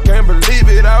 I can't believe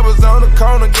it, I was on the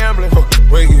corner gambling.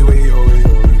 Wiggy, wiggy, oh, wiggy,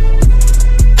 oh, wiggy, oh.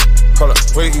 Hold up,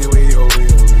 wiggy, wiggy, oh, wiggy,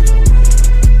 oh, wiggy,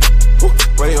 oh.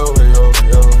 Way, oh, way, oh,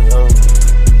 way, oh, way, oh.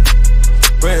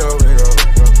 Way, oh, way, oh,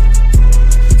 way, oh.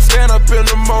 Stand up in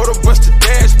the motor, bust the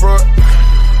dashboard.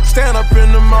 Stand up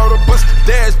in the motor, bust the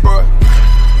dashboard.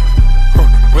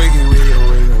 Wiggy, wiggy, oh,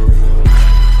 wiggy, oh, wiggy, oh.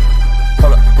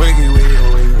 Hold up, wiggy, wiggy,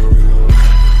 oh, wiggy, oh, wiggy, oh.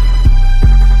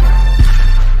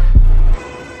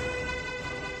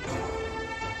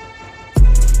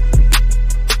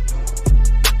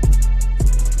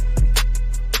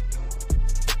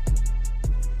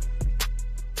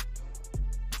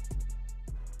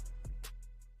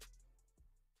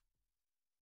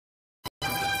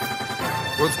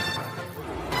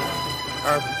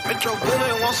 Metro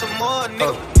Boomin want some more,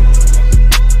 nigga.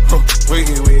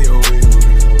 Wiggy, wiggy, wiggy,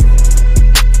 wiggy.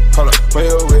 Hold up, way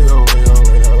oh, way oh, way oh,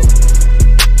 way oh.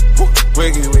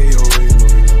 Wiggy, wiggy, wiggy,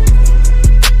 wiggy.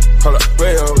 Hold up,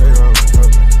 way oh, way oh, way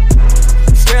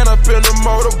oh. Stand up in the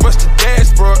motor, bust the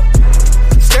dashboard.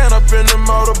 Stand up in the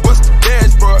motor, bust the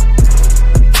dashboard.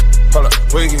 Hold up,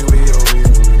 wiggy, wiggy, wiggy,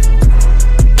 wiggy.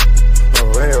 Oh,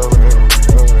 way oh, way oh,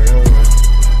 way oh, way oh.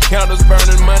 Counters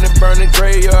burning, money burning,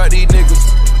 graveyard, these niggas.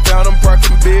 Found them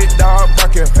parking, big dawg,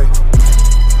 barkin, hey.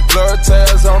 Blood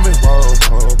tails on me, whoa,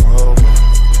 whoa, whoa.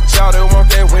 Shawty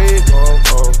want that wig, whoa,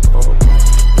 whoa, whoa.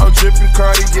 I'm drippin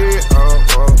Cartier,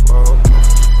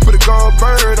 put a gold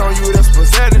bird on you, that's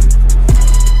presenting.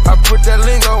 I put that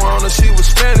lingo on her, she was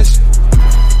Spanish.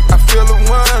 I feel a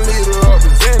 1 liter of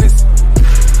Venice.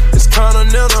 It's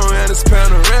continental and it's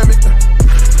panoramic.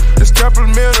 It's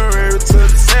complimentary to the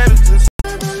savages.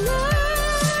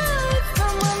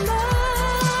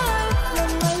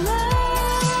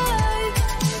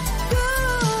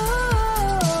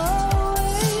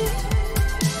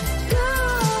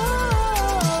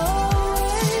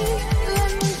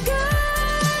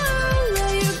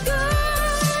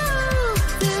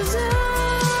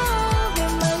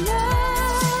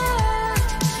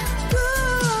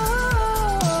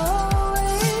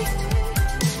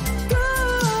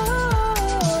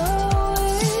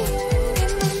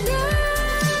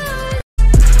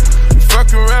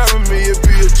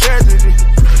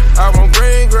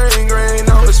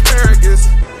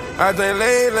 I think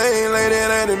lay,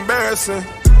 that ain't embarrassing.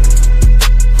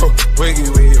 Oh, wiggy,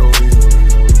 wiggy, oh, wiggy, oh,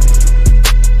 wiggy,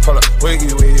 oh. Hold up,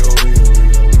 wiggy, wiggy, oh, wiggy, oh,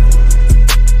 wiggy,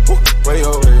 oh. Way,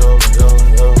 oh, way, oh, way,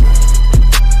 oh, oh.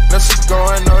 Now she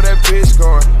going, know that bitch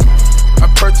going. I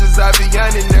purchased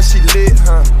Aviani, now she lit,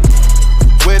 huh?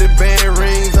 Wedding band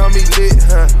rings on me lit,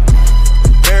 huh?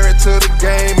 Married to the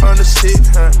game on the shit,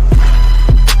 huh?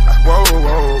 Whoa, whoa,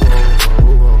 whoa,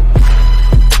 whoa, whoa.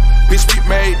 Bitch, we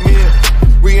made men.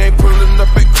 We ain't pulling up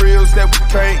at cribs that we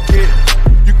can't get.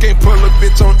 You can't pull a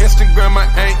bitch on Instagram, I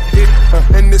ain't hit.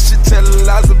 And this shit tellin'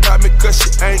 lies about me cause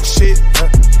she ain't shit.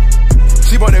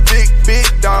 She want that big, big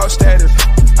dog status.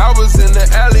 I was in the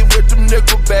alley with them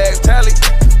nickel bags tally.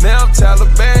 Now I'm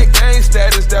Taliban gang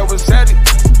status, that was savvy.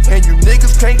 And you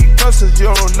niggas can't get close cause you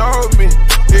don't know me.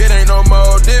 It ain't no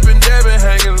more dippin', dabbin',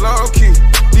 hanging low key.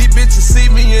 These bitches see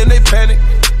me and they panic.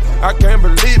 I can't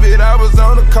believe it, I was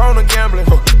on the corner gambling.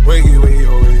 Wiggy, wiggy,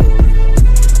 oh, wiggy, oh, wiggy, oh.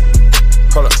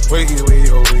 Hold up, wiggy, wiggy,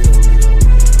 oh, wiggy, oh, wiggy,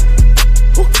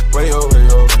 oh. Way, oh, way,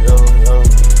 oh, way, oh, way, oh.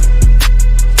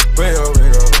 Way, oh, way,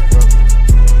 oh, way, oh.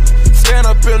 Stand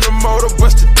up in the motor,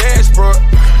 bust the dashboard.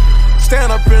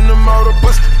 Stand up in the motor,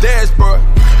 bust the dashboard.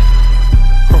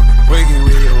 Wiggy,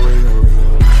 wiggy, oh, wiggy, oh, wiggy,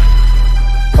 oh.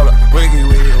 Hold up, wiggy,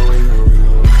 wiggy, oh, wiggy, oh, wiggy,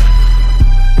 oh.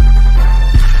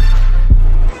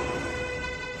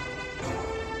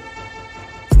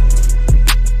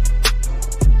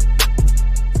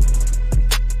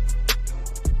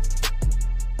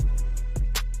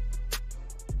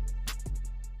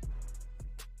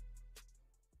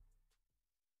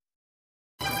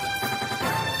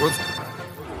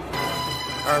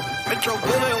 Metro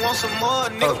Boomin want some more,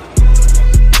 nigga.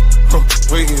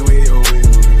 Wiggy, wiggy, oh, wiggy,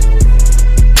 oh, wiggy, oh.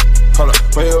 Hold up,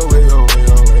 way oh, way oh, way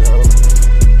oh, way oh.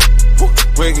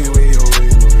 Wiggy, wiggy, oh,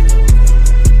 wiggy, oh, wiggy, oh.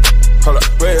 Hold up,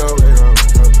 way oh, way oh,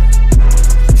 way oh.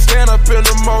 Stand up in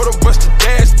the motor, bust the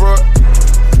dashboard.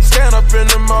 Stand up in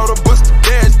the motor, bust the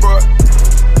dashboard.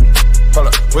 Hold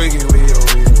up, wiggy, wiggy, oh,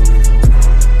 wiggy, oh, wiggy,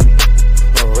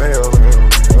 oh. Way oh, way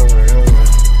oh, way oh.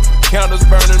 Counters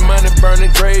burning, money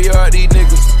burning, graveyard, these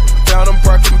niggas. Found them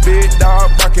parking, big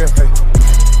dawg, barkin, hey.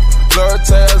 Blood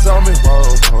tails on me, whoa,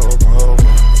 whoa, whoa.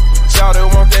 Shawty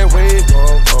want that wig,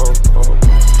 whoa, whoa, whoa.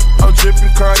 I'm drippin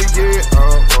Cartier,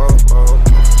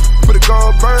 put a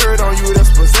gold bird on you,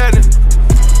 that's presenting.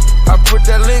 I put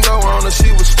that lingo on her,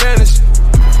 she was Spanish.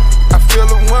 I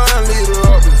feel a 1 liter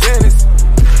of Venice.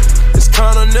 It's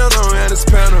continental and it's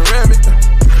panoramic.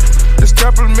 It's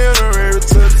complimentary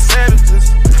to the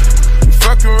savages.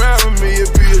 Fuck around with me,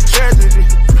 it'd be a tragedy.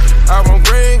 I want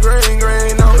green,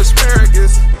 no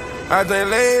asparagus. I think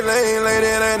lay,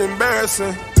 that ain't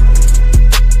embarrassing.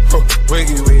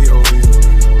 Wiggy, wiggy, oh, wiggy, oh,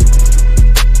 wiggy,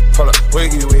 oh. Hold up,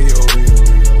 wiggy, wiggy, oh, wiggy, oh,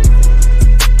 wiggy,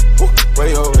 oh.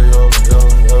 Way oh, way oh, way oh,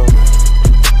 way oh.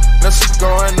 Now she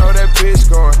going, know that bitch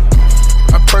going.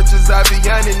 I purchased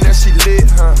Aviani, now she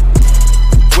lit, huh?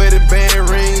 Wedding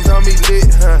band rings on me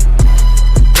lit, huh?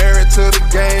 Married to the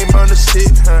game on the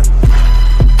shit, huh?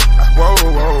 Whoa,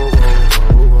 whoa, whoa,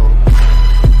 whoa, whoa.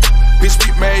 Bitch,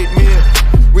 we made men.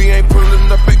 We ain't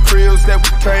pulling up at cribs that we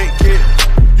can't get.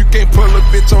 You can't pull a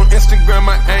bitch on Instagram,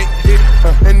 I ain't hit.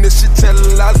 And this shit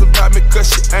tellin' lies about me cause cause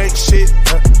she ain't shit.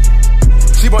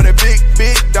 She want that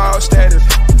big dog status.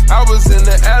 I was in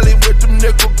the alley with them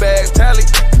nickel bags tally.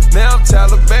 Now I'm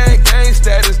Taliban gang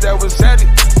status, that was Shawty.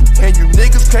 And you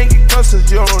niggas can't get close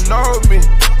cause you don't know me.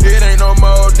 It ain't no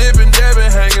more dippin',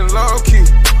 hanging low key.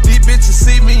 These bitches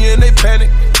see me and they panic.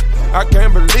 I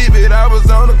can't believe it, I was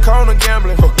on the corner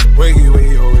gambling. Wiggy,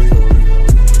 wiggy, oh, wiggy, oh, wiggy.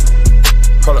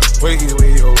 Hold up, wiggy,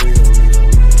 wiggy, oh, wiggy, oh, wiggy.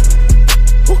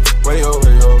 Way, oh,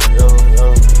 way, oh, way,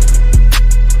 oh,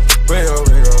 way, oh,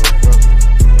 way, oh.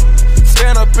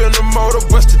 Stand up in the motor,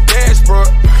 bust the dashboard.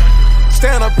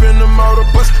 Stand up in the motor,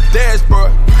 bust the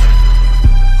dashboard.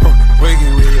 Wiggy,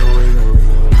 wiggy, oh, wiggy, oh,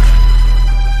 wiggy.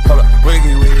 Hold up,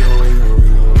 wiggy, wiggy, oh, wiggy, oh,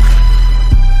 wiggy.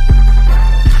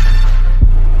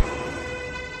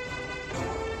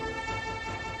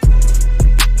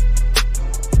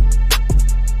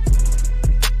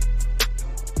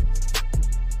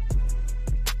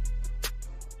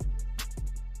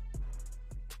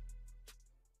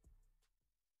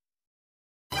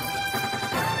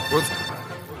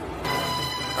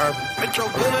 Metro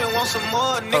Boomin want some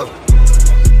more, nigga.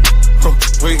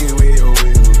 Wiggy, wiggy, oh,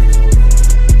 wiggy, oh, wiggy.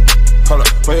 Hold up,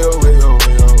 way, oh, way, oh,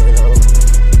 way, oh, way, oh.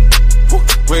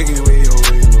 Wiggy, wiggy, oh,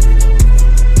 wiggy, oh, wiggy.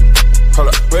 Hold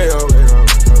up, way, oh, way, oh,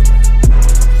 way.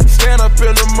 Stand up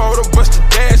in the motor, bust the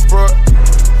dashboard.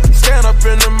 Stand up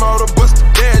in the motor, bust the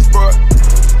dashboard.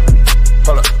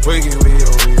 Hold up, wiggy, wiggy,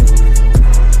 oh, wiggy, oh, wiggy.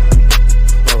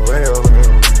 Oh, way, oh, way,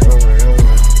 oh, way, oh,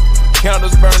 way.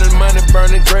 Counters burning, money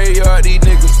burning, graveyard, these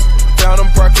niggas. Found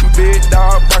them parkin, big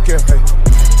dawg, barkin, hey.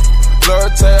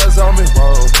 Blood tails on me,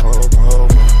 whoa, whoa, whoa.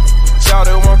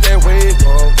 Shawty want that wig,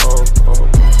 whoa, whoa, whoa.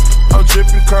 I'm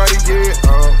drippin Cartier,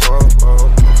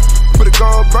 put a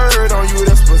gold bird on you,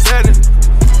 that's presenting.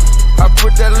 I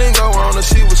put that lingo on her,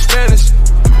 she was Spanish.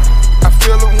 I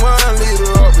feel a 1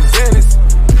 liter of Venice.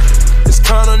 It's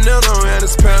continental and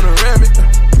it's panoramic.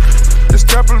 It's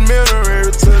complimentary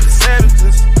to the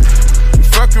savages.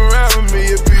 Fuck around with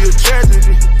me, it'd be a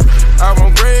tragedy. I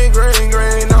want green, green,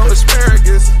 green, no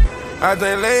asparagus. I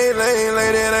think lane,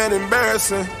 that ain't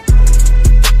embarrassing.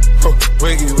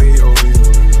 Wiggy, wiggy, oh, wiggy,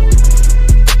 oh, wiggy.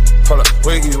 Hold up,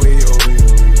 wiggy, wiggy, oh, wiggy,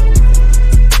 oh,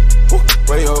 wiggy.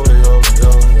 Way, oh, way, oh,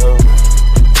 yo.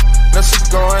 Now she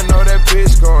going, know that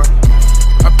bitch going.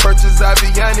 I purchased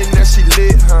Aviani, now she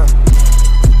lit, huh?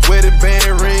 Wedding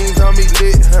band rings on me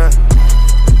lit, huh?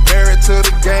 Married to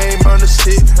the game on the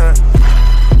shit, huh?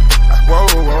 Whoa,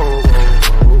 whoa, whoa,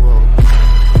 whoa, whoa.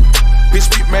 Bitch,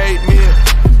 we made men.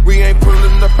 We ain't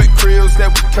pulling up at cribs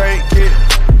that we can't get.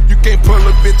 You can't pull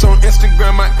a bitch on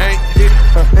Instagram, I ain't hit.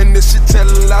 And this shit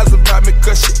tellin' lies about me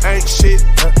cause she ain't shit.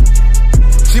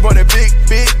 She want that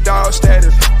big dog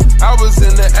status. I was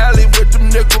in the alley with them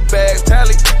nickel bags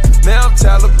tally. Now I'm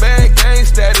Taliban gang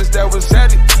status, that was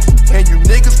Shawty. And you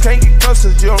niggas can't get close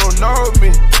cause you don't know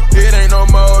me. It ain't no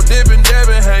more dippin',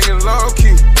 hanging low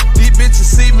key. These bitches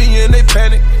see me and they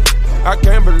panic. I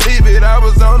can't believe it, I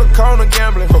was on the corner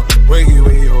gambling. Wiggy,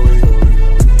 wiggy, oh, wiggy, oh, wiggy.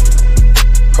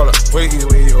 Hold up, wiggy,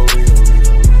 wiggy, oh, wiggy, oh,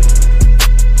 wiggy.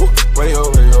 Way, oh,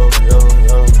 way, oh, way, oh,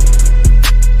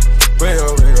 way,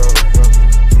 oh, way, oh, way.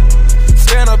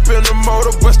 Stand up in the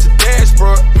motor, bust the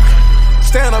dashboard.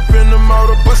 Stand up in the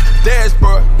motor, bust the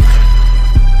dashboard.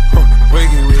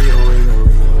 Wiggy, wiggy, oh, wiggy, oh,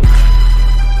 wiggy.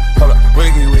 Hold up,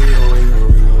 wiggy, wiggy, oh, wiggy, oh,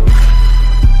 wiggy.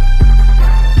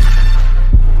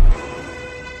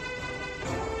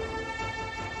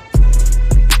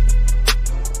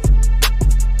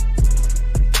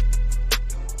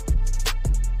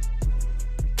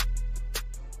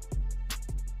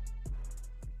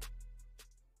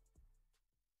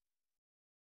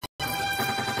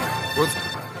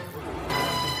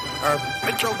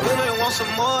 Metro Boomin want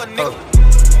some more, nigga.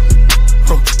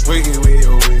 Wiggy, wiggy,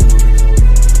 oh, wiggy, oh,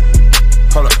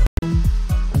 wiggy. Hold up.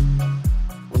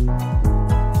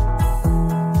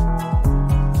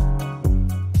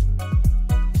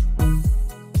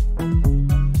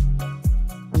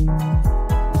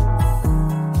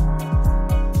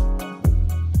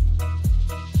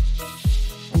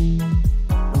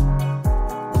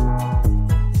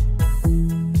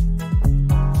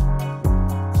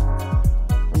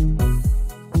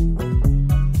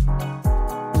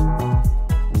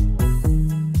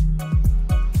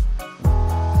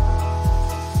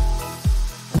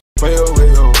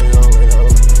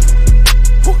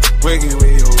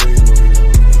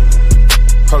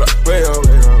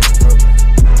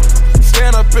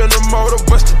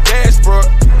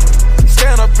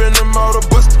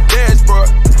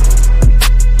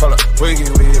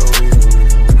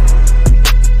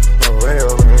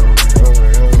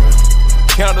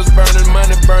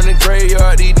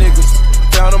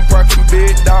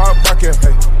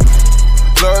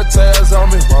 tabs on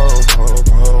me, whoa, whoa,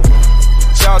 whoa.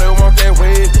 Shawty want that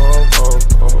wig, whoa, whoa,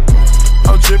 whoa.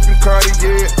 I'm drippin'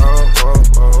 Cartier,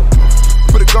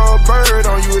 put a gold bird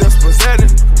on you, that's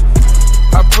presenting.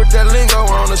 I put that lingo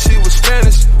on her, she was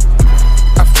Spanish.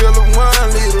 I feel a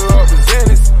 1 liter of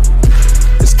Venice.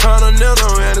 It's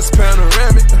continental and it's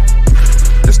panoramic.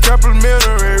 It's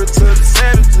complimentary to the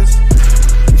savages.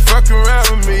 Fucking around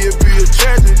with me, it'd be a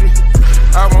tragedy.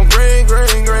 I want green,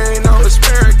 green, green, no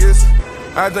asparagus.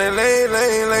 I think lane,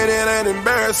 it ain't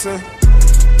embarrassing.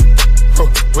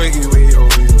 Wiggy, wiggy, oh,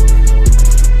 wiggy, oh, wiggy.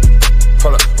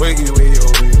 Hold up, wiggy, wiggy,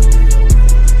 oh, wiggy, oh,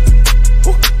 wiggy.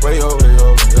 Way, oh, way,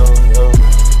 oh, oh.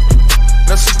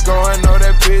 Now she going, know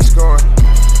that bitch going.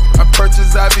 I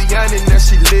purchased Aviani, now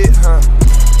she lit, huh?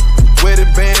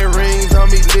 Wedding band rings on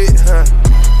me lit, huh?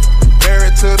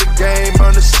 Married to the game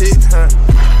on the shit, huh?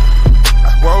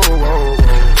 Whoa, whoa, whoa,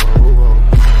 whoa, whoa.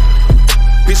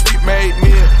 Bitch, we made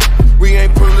men. We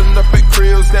ain't pulling up at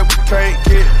cribs that we can't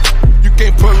get. You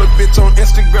can't pull a bitch on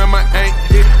Instagram, I ain't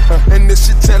hit. And this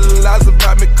shit tellin' lies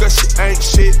about me cause she ain't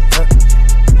shit.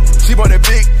 She want that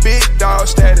big, big dog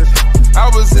status. I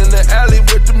was in the alley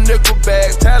with them nickel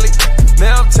bag tally.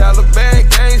 Now I'm Taliban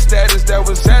gang status, that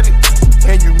was at it.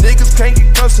 And you niggas can't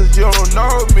get close cause you don't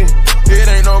know me. It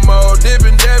ain't no more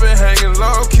dippin', dabbin', hanging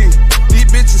low key. These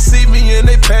bitches see me and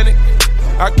they panic.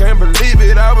 I can't believe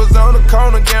it, I was on the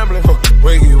corner gambling.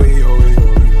 Wiggy, wiggy, oh, wiggy,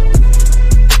 oh, wiggy.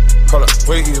 Hold up,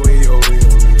 wiggy, wiggy, oh, wiggy,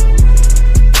 oh, wiggy.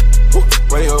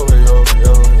 Way, oh, way, oh, way,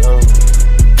 oh,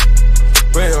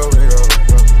 way, oh, way, oh, way.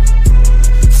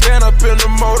 Stand up in the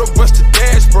motor, bust the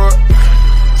dashboard.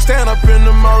 Stand up in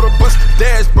the motor, bust the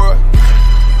dashboard.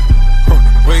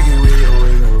 Wiggy, wiggy, oh,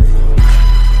 wiggy, oh, wiggy.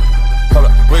 Hold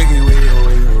up, wiggy, wiggy, oh,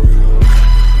 wiggy, oh, wiggy.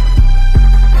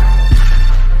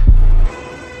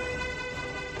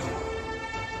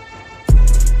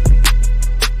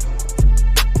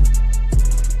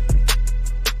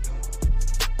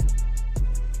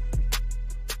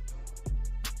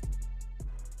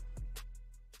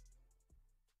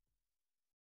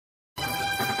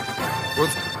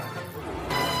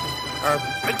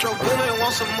 Metro Boomin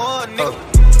want some more, nigga.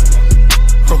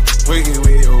 Wiggy,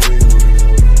 wiggy, oh, wiggy, oh,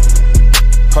 wiggy.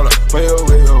 Hold up, way, oh,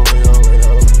 way, oh, way, oh, way,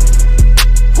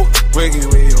 oh. Wiggy,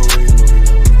 wiggy, oh, wiggy, oh,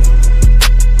 wiggy.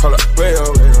 Hold up, way,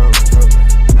 oh, way, oh, way.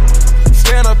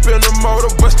 Stand up in the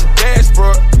motor, bust the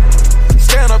dashboard.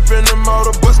 Stand up in the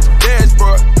motor, bust the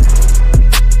dashboard.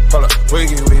 Hold up,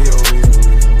 wiggy, wiggy, oh, wiggy, oh,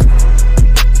 wiggy.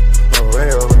 Oh, way,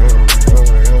 oh, way, oh,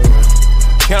 way, oh, way.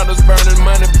 Counters burning,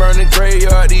 money burning,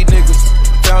 graveyard, these niggas.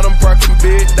 Found them parkin,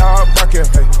 big dawg, barkin,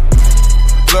 hey.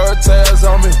 Blood tabs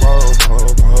on me, whoa, whoa,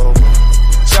 whoa.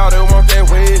 Shawty want that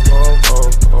wig, whoa, whoa,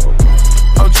 whoa.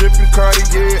 I'm drippin'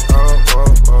 Cartier,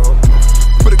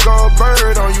 put a gold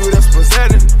bird on you, that's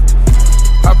presenting.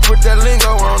 I put that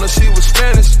lingo on her, she was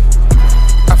Spanish.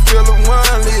 I feel a 1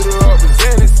 liter of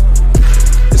Venice.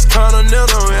 It's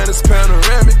continental and it's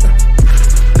panoramic.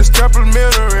 It's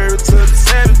complimentary to the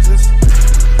savages.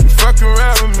 Fucking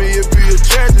around with me, it'd be a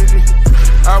tragedy.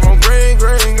 I want green,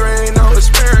 green, green, no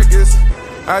asparagus.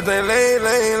 I think lane,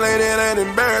 it ain't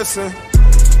embarrassing.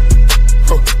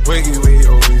 Wiggy, wiggy,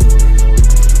 oh, wiggy, oh, wiggy.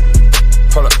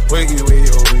 Hold up, wiggy, wiggy,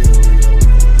 oh, wiggy, oh,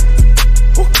 wiggy.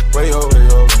 Way, oh, way,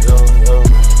 oh, way, oh.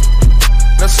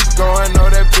 Now she going, know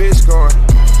that bitch going.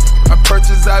 I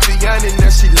purchased Aviani, now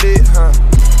she lit, huh?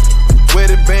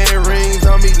 Wedding band rings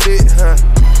on me lit, huh?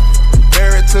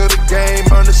 Married to the game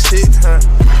on the shit, huh?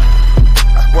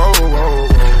 Whoa, whoa,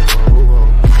 whoa, whoa, whoa.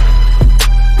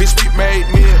 Bitch, we made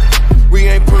men. We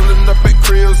ain't pulling up at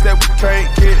cribs that we can't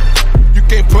get. You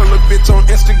can't pull a bitch on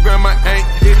Instagram, I ain't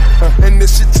hit. And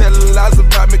this shit tellin' lies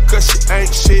about me cause she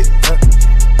ain't shit.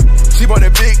 She want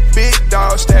that big, big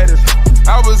dog status.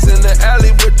 I was in the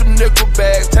alley with them nickel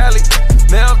bag tally.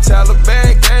 Now I'm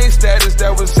Taliban gang status,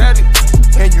 that was at it.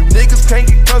 And you niggas can't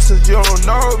get close cause you don't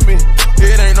know me.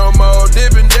 It ain't no more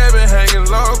dippin', dabbin', hanging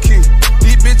low key.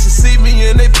 These bitches see me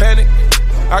and they panic.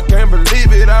 I can't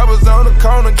believe it, I was on the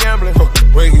corner gambling.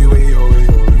 Wiggy, wiggy, oh, wiggy,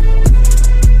 oh, wiggy.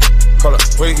 Hold up,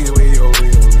 wiggy, wiggy, oh,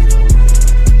 wiggy, oh, wiggy.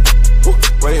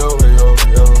 Way, oh, way, oh,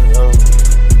 way, oh,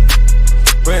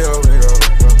 way, oh, way, oh.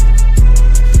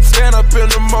 Stand up in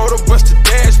the motor, bust the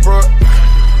dashboard.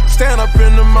 Stand up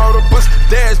in the motor, bust the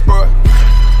dashboard.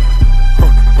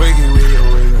 Wiggy, wiggy, oh,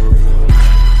 wiggy, oh, wiggy.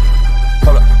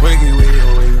 Hold up, wiggy, wiggy,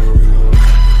 oh, wiggy, oh, wiggy.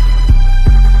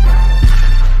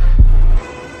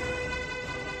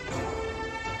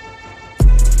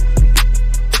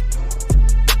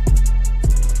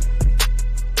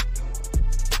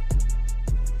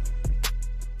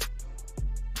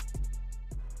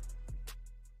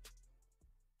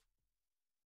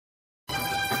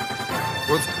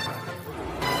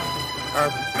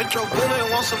 Metro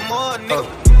Boomin want some more, nigga.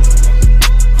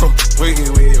 Wiggy,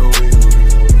 wiggy, wiggy,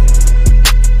 wiggy.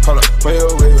 Hold up, way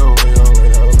oh, way oh, way oh,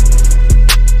 way oh.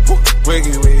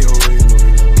 Wiggy, wiggy, wiggy,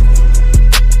 wiggy.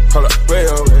 Hold up, way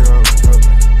oh, way oh, way oh.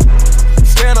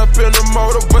 Stand up in the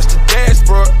motor, bust the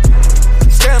dashboard.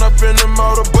 Stand up in the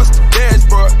motor, bust the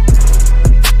dashboard.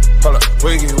 Hold up,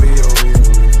 wiggy, wiggy, wiggy,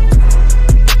 wiggy.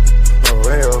 Oh,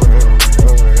 way oh, way oh, way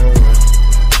oh, way oh.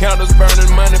 Counters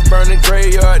burning, money burning,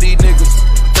 graveyard, these niggas.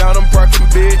 Found them parking,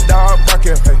 big dawg,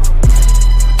 barkin, hey.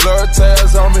 Blood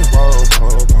tails on me, whoa,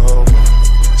 whoa, whoa.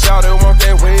 Shawty want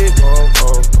that wig, whoa,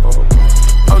 whoa, whoa.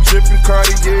 I'm drippin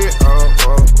Cartier,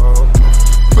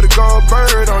 Put a gold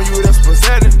bird on you, that's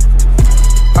presenting.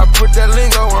 I put that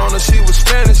lingo on her, she was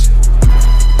Spanish.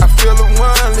 I feel a 1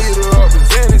 liter of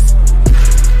Venice.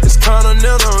 It's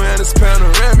continental and it's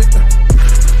panoramic.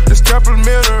 It's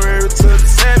complimentary to the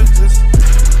savages.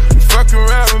 Fucking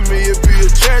around with me, it'd be a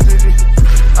tragedy.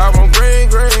 I want green,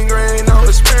 green, green, no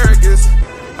asparagus.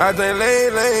 I think lay,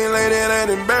 that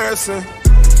ain't embarrassing.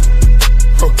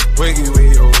 Oh, wiggy,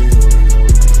 wiggy, oh, wiggy, oh,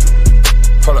 wiggy.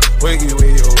 Hold up, wiggy,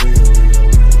 wiggy, oh, wiggy, oh, wiggy.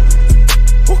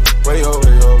 Way oh,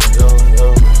 way oh, way oh, way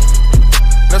oh.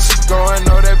 Now she going,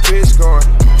 know that bitch going.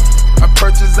 I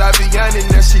purchased Aviani,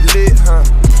 now she lit, huh?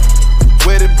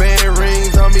 Wedding band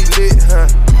rings on me lit, huh?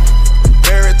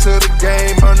 Married to the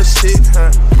game on the shit, huh?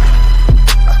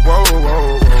 Whoa, whoa,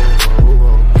 whoa, whoa,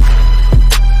 whoa.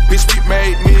 Bitch, we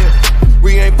made men.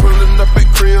 We ain't pulling up at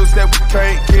cribs that we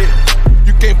can't get.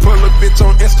 You can't pull a bitch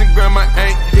on Instagram, I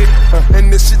ain't hit.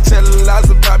 And this shit telling lies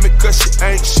about me cause she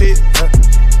ain't shit.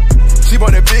 She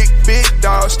want that big, big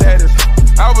dog status.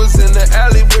 I was in the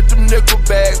alley with them nickel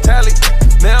bags tally.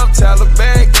 Now I'm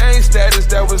Taliban gang status,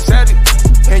 that was savvy.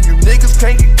 And you niggas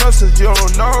can't get close cause you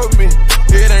don't know me.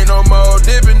 It ain't no more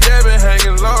dippin', dabbin',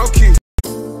 hanging low key.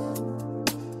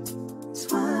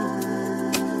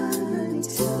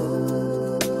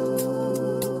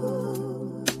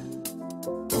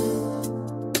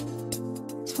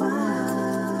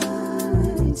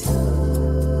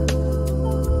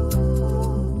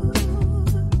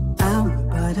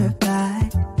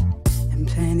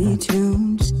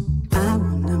 Tunes. I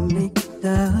wanna make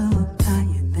love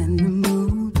higher than the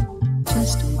moon.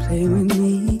 Just don't play with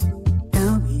me,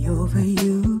 I'll be over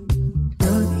you.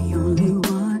 You're the only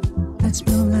one that's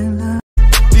moving love.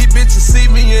 These bitches see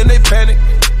me and they panic.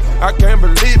 I can't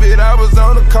believe it, I was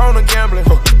on the corner gambling.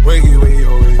 Wiggy, wiggy,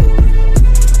 oh, wiggy, oh, wiggy.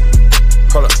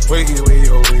 Hold up, wiggy, wiggy,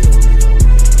 oh, wiggy, oh, wiggy.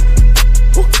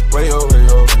 Way oh, way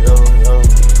oh, way oh, way oh.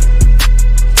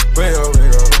 Way oh, way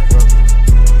oh.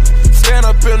 Stand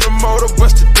up in the motor,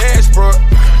 bust the dashboard.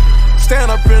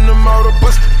 Stand up in the motor,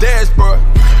 bust the dashboard.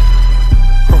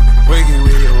 Wiggy,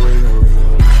 wiggy, wiggy,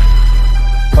 wiggy.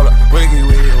 Hold up, wiggy,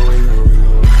 wiggy, wiggy, wiggy.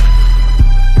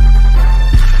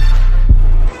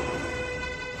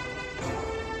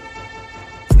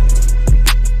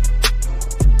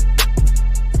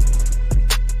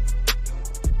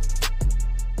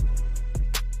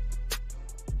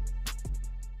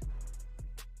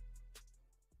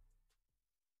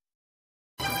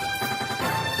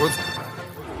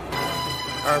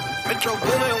 Metro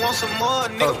Boomin want some more,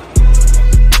 nigga.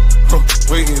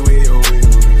 Wiggy, wiggy, oh, wiggy,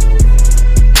 wiggy.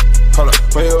 Hold up,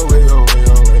 way oh, way oh, way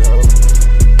oh, way oh.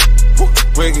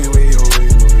 Wiggy, wiggy, oh,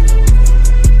 wiggy, wiggy.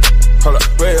 Hold up,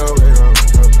 way oh, way oh,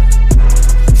 way oh.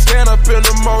 Stand up in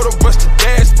the motor, bust the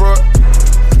dashboard.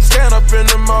 Stand up in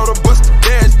the motor, bust the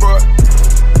dashboard.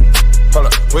 Hold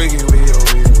up, wiggy, wiggy, oh,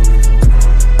 wiggy, wiggy.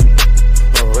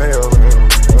 Oh, way oh, way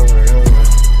oh, way oh.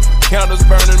 Counters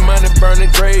burning, money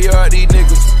burning, graveyard, these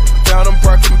niggas. Found them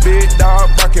parking, big dawg,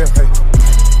 barkin, hey.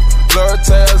 Blood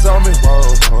tails on me, whoa,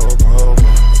 whoa, whoa.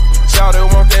 Shawty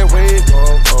want that wig,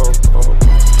 whoa, whoa, whoa.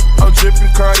 I'm drippin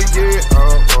Cartier,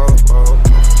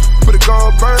 Put a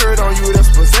gold bird on you,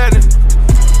 that's presenting.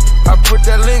 I put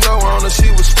that lingo on her,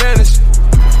 she was Spanish.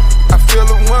 I feel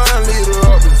a 1 liter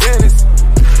of Venice.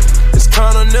 It's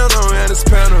continental and it's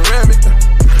panoramic.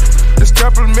 It's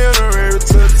complimentary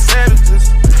to the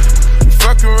savages.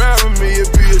 Fucking around with me,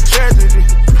 it'd be a tragedy.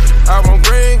 I want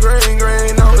green, green,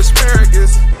 green, no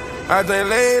asparagus. I think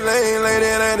lay,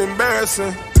 that ain't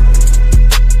embarrassing.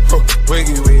 Oh,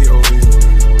 wiggy, wiggy, oh, wiggy, oh,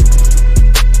 wiggy.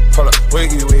 Hold up,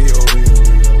 wiggy, wiggy, oh, wiggy, oh,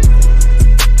 wiggy.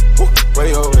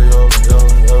 Way oh, way oh, way oh,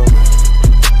 way oh.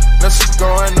 Now she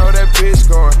going, know that bitch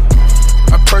going.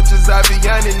 I purchased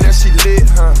Aviani, now she lit,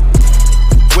 huh?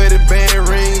 Wedding band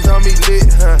rings on me lit,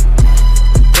 huh?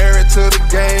 Married to the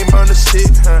game on the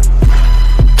shit, huh?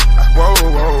 Whoa,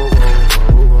 whoa, whoa,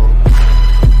 whoa, whoa.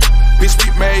 Bitch, we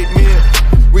made men.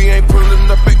 We ain't pulling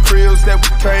up at cribs that we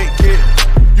can't get.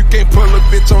 You can't pull a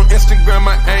bitch on Instagram,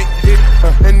 I ain't hit.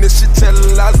 And this shit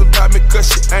tellin' lies about me cause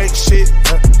she ain't shit.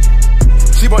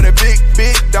 She want that big,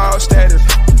 big dog status.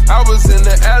 I was in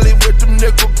the alley with them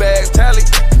nickel bags tally.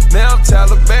 Now I'm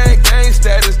Taliban gang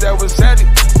status, that was savvy.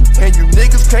 And you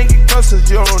niggas can't get close cause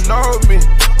you don't know me.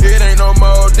 It ain't no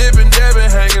more dippin', dabbin',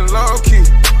 hanging low key.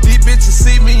 These bitches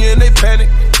see me and they panic.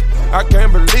 I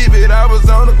can't believe it, I was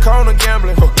on the corner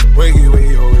gambling. Wiggy,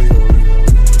 wiggy, oh, wiggy, oh, wiggy, oh.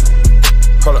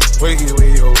 Hold up, wiggy,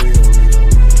 wiggy, oh, wiggy, oh, wiggy,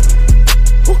 oh.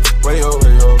 Wiggy, oh,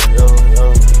 wiggy, oh, wiggy, oh, wiggy,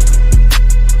 oh.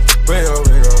 Wiggy, oh,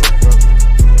 wiggy, oh, wiggy,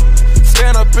 oh.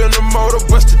 Stand up in the motor,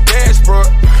 bust the dashboard.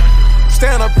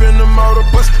 Stand up in the motor,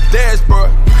 bust the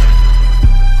dashboard.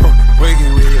 Wiggy,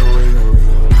 wiggy, oh, wiggy, oh, wiggy,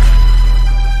 oh.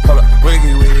 Hold up,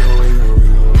 wiggy, wiggy, oh, wiggy, oh,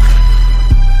 wiggy, oh.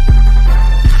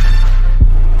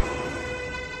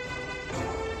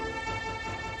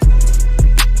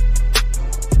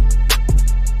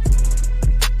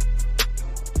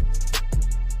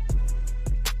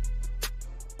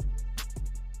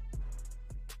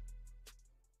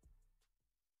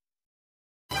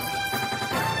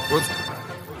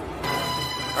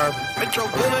 Metro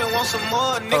Boomin want some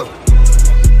more, nigga.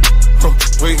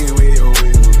 Wiggy, wiggy, oh,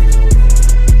 wiggy, oh, wiggy, oh.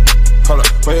 Hold up,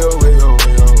 wiggy, oh, wiggy, oh,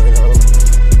 wiggy, oh, wiggy,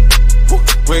 oh.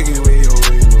 Wiggy, wiggy, oh,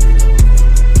 wiggy, oh, wiggy, oh.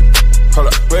 Hold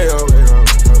up, wiggy, oh, wiggy, oh,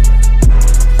 wiggy,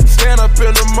 oh. Stand up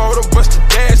in the motor, bust the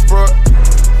dashboard.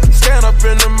 Stand up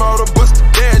in the motor, bust the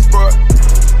dashboard.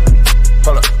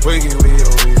 Hold up, wiggy, wiggy,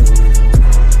 oh, wiggy, oh,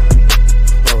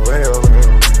 wiggy, oh. Wiggy, oh, wiggy,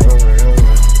 oh, wiggy, oh.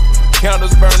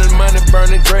 Counters burning, money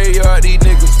burning, graveyard, these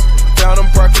niggas. Found them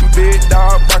parkin, big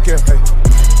dawg, barkin, hey.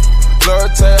 Blood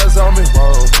tails on me,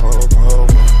 whoa, whoa, whoa.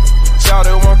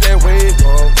 Shawty want that wig,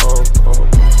 whoa, whoa, whoa.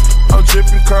 I'm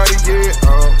drippin Cartier,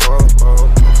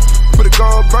 Put a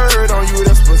gold bird on you,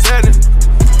 that's presenting.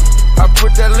 I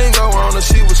put that lingo on her,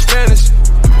 she was Spanish.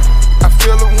 I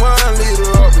feel a 1 liter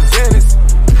of Venice.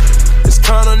 It's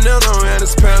continental and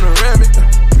it's panoramic.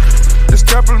 It's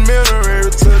complimentary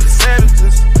to the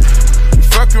savages. You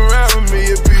fuck around with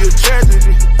me, it'd be a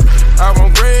tragedy. I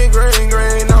want green, green,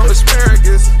 green, no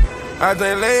asparagus. I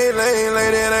think lane,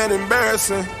 that ain't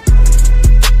embarrassing.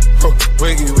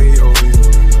 Wiggy, wiggy, oh, wiggy,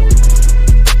 oh, wiggy,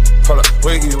 oh. Hold up,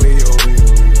 wiggy, wiggy, oh, wiggy,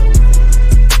 oh, wiggy,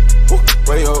 oh.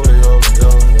 Wiggy, oh, wiggy, oh, wiggy,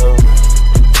 oh, wiggy, oh.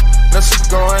 Now she's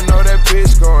going, know that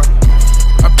bitch going.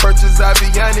 I purchased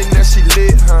Aviani, now she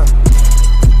lit, huh?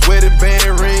 Wedding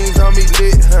band rings on me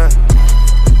lit, huh?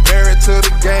 Married to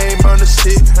the game on the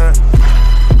shit, huh?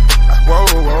 Whoa,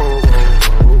 whoa, whoa,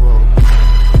 whoa, whoa.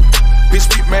 Bitch,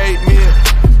 we made men.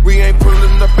 We ain't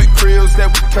pulling up at cribs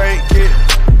that we can't get.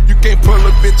 You can't pull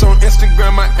a bitch on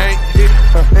Instagram, I ain't hit.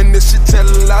 And this shit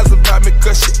tellin' lies about me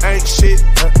cause she ain't shit.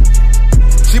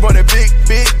 She want that big,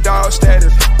 big dog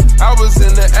status. I was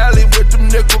in the alley with them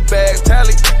nickel bags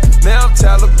tally. Now I'm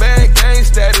Taliban gang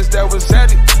status, that was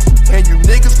savvy. And you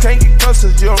niggas can't get close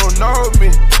cause you don't know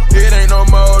me. It ain't no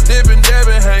more dippin',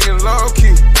 dabbin', hanging low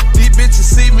key. These bitches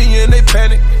see me and they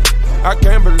panic. I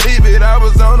can't believe it, I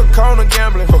was on the corner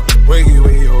gambling. Wiggy,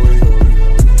 wiggy, oh, wiggy, oh, wiggy,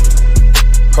 oh.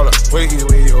 Hold up, wiggy,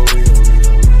 wiggy, oh, wiggy, oh, wiggy,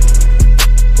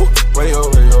 oh. Wiggy, oh,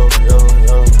 wiggy, oh, wiggy, oh,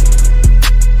 wiggy, oh.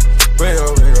 Wiggy,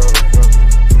 oh, wiggy, oh, wiggy,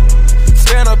 oh.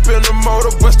 Stand up in the motor,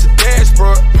 bust the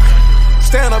dashboard.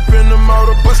 Stand up in the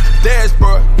motor, bust the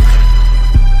dashboard.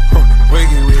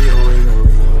 Wiggy, wiggy, oh, wiggy.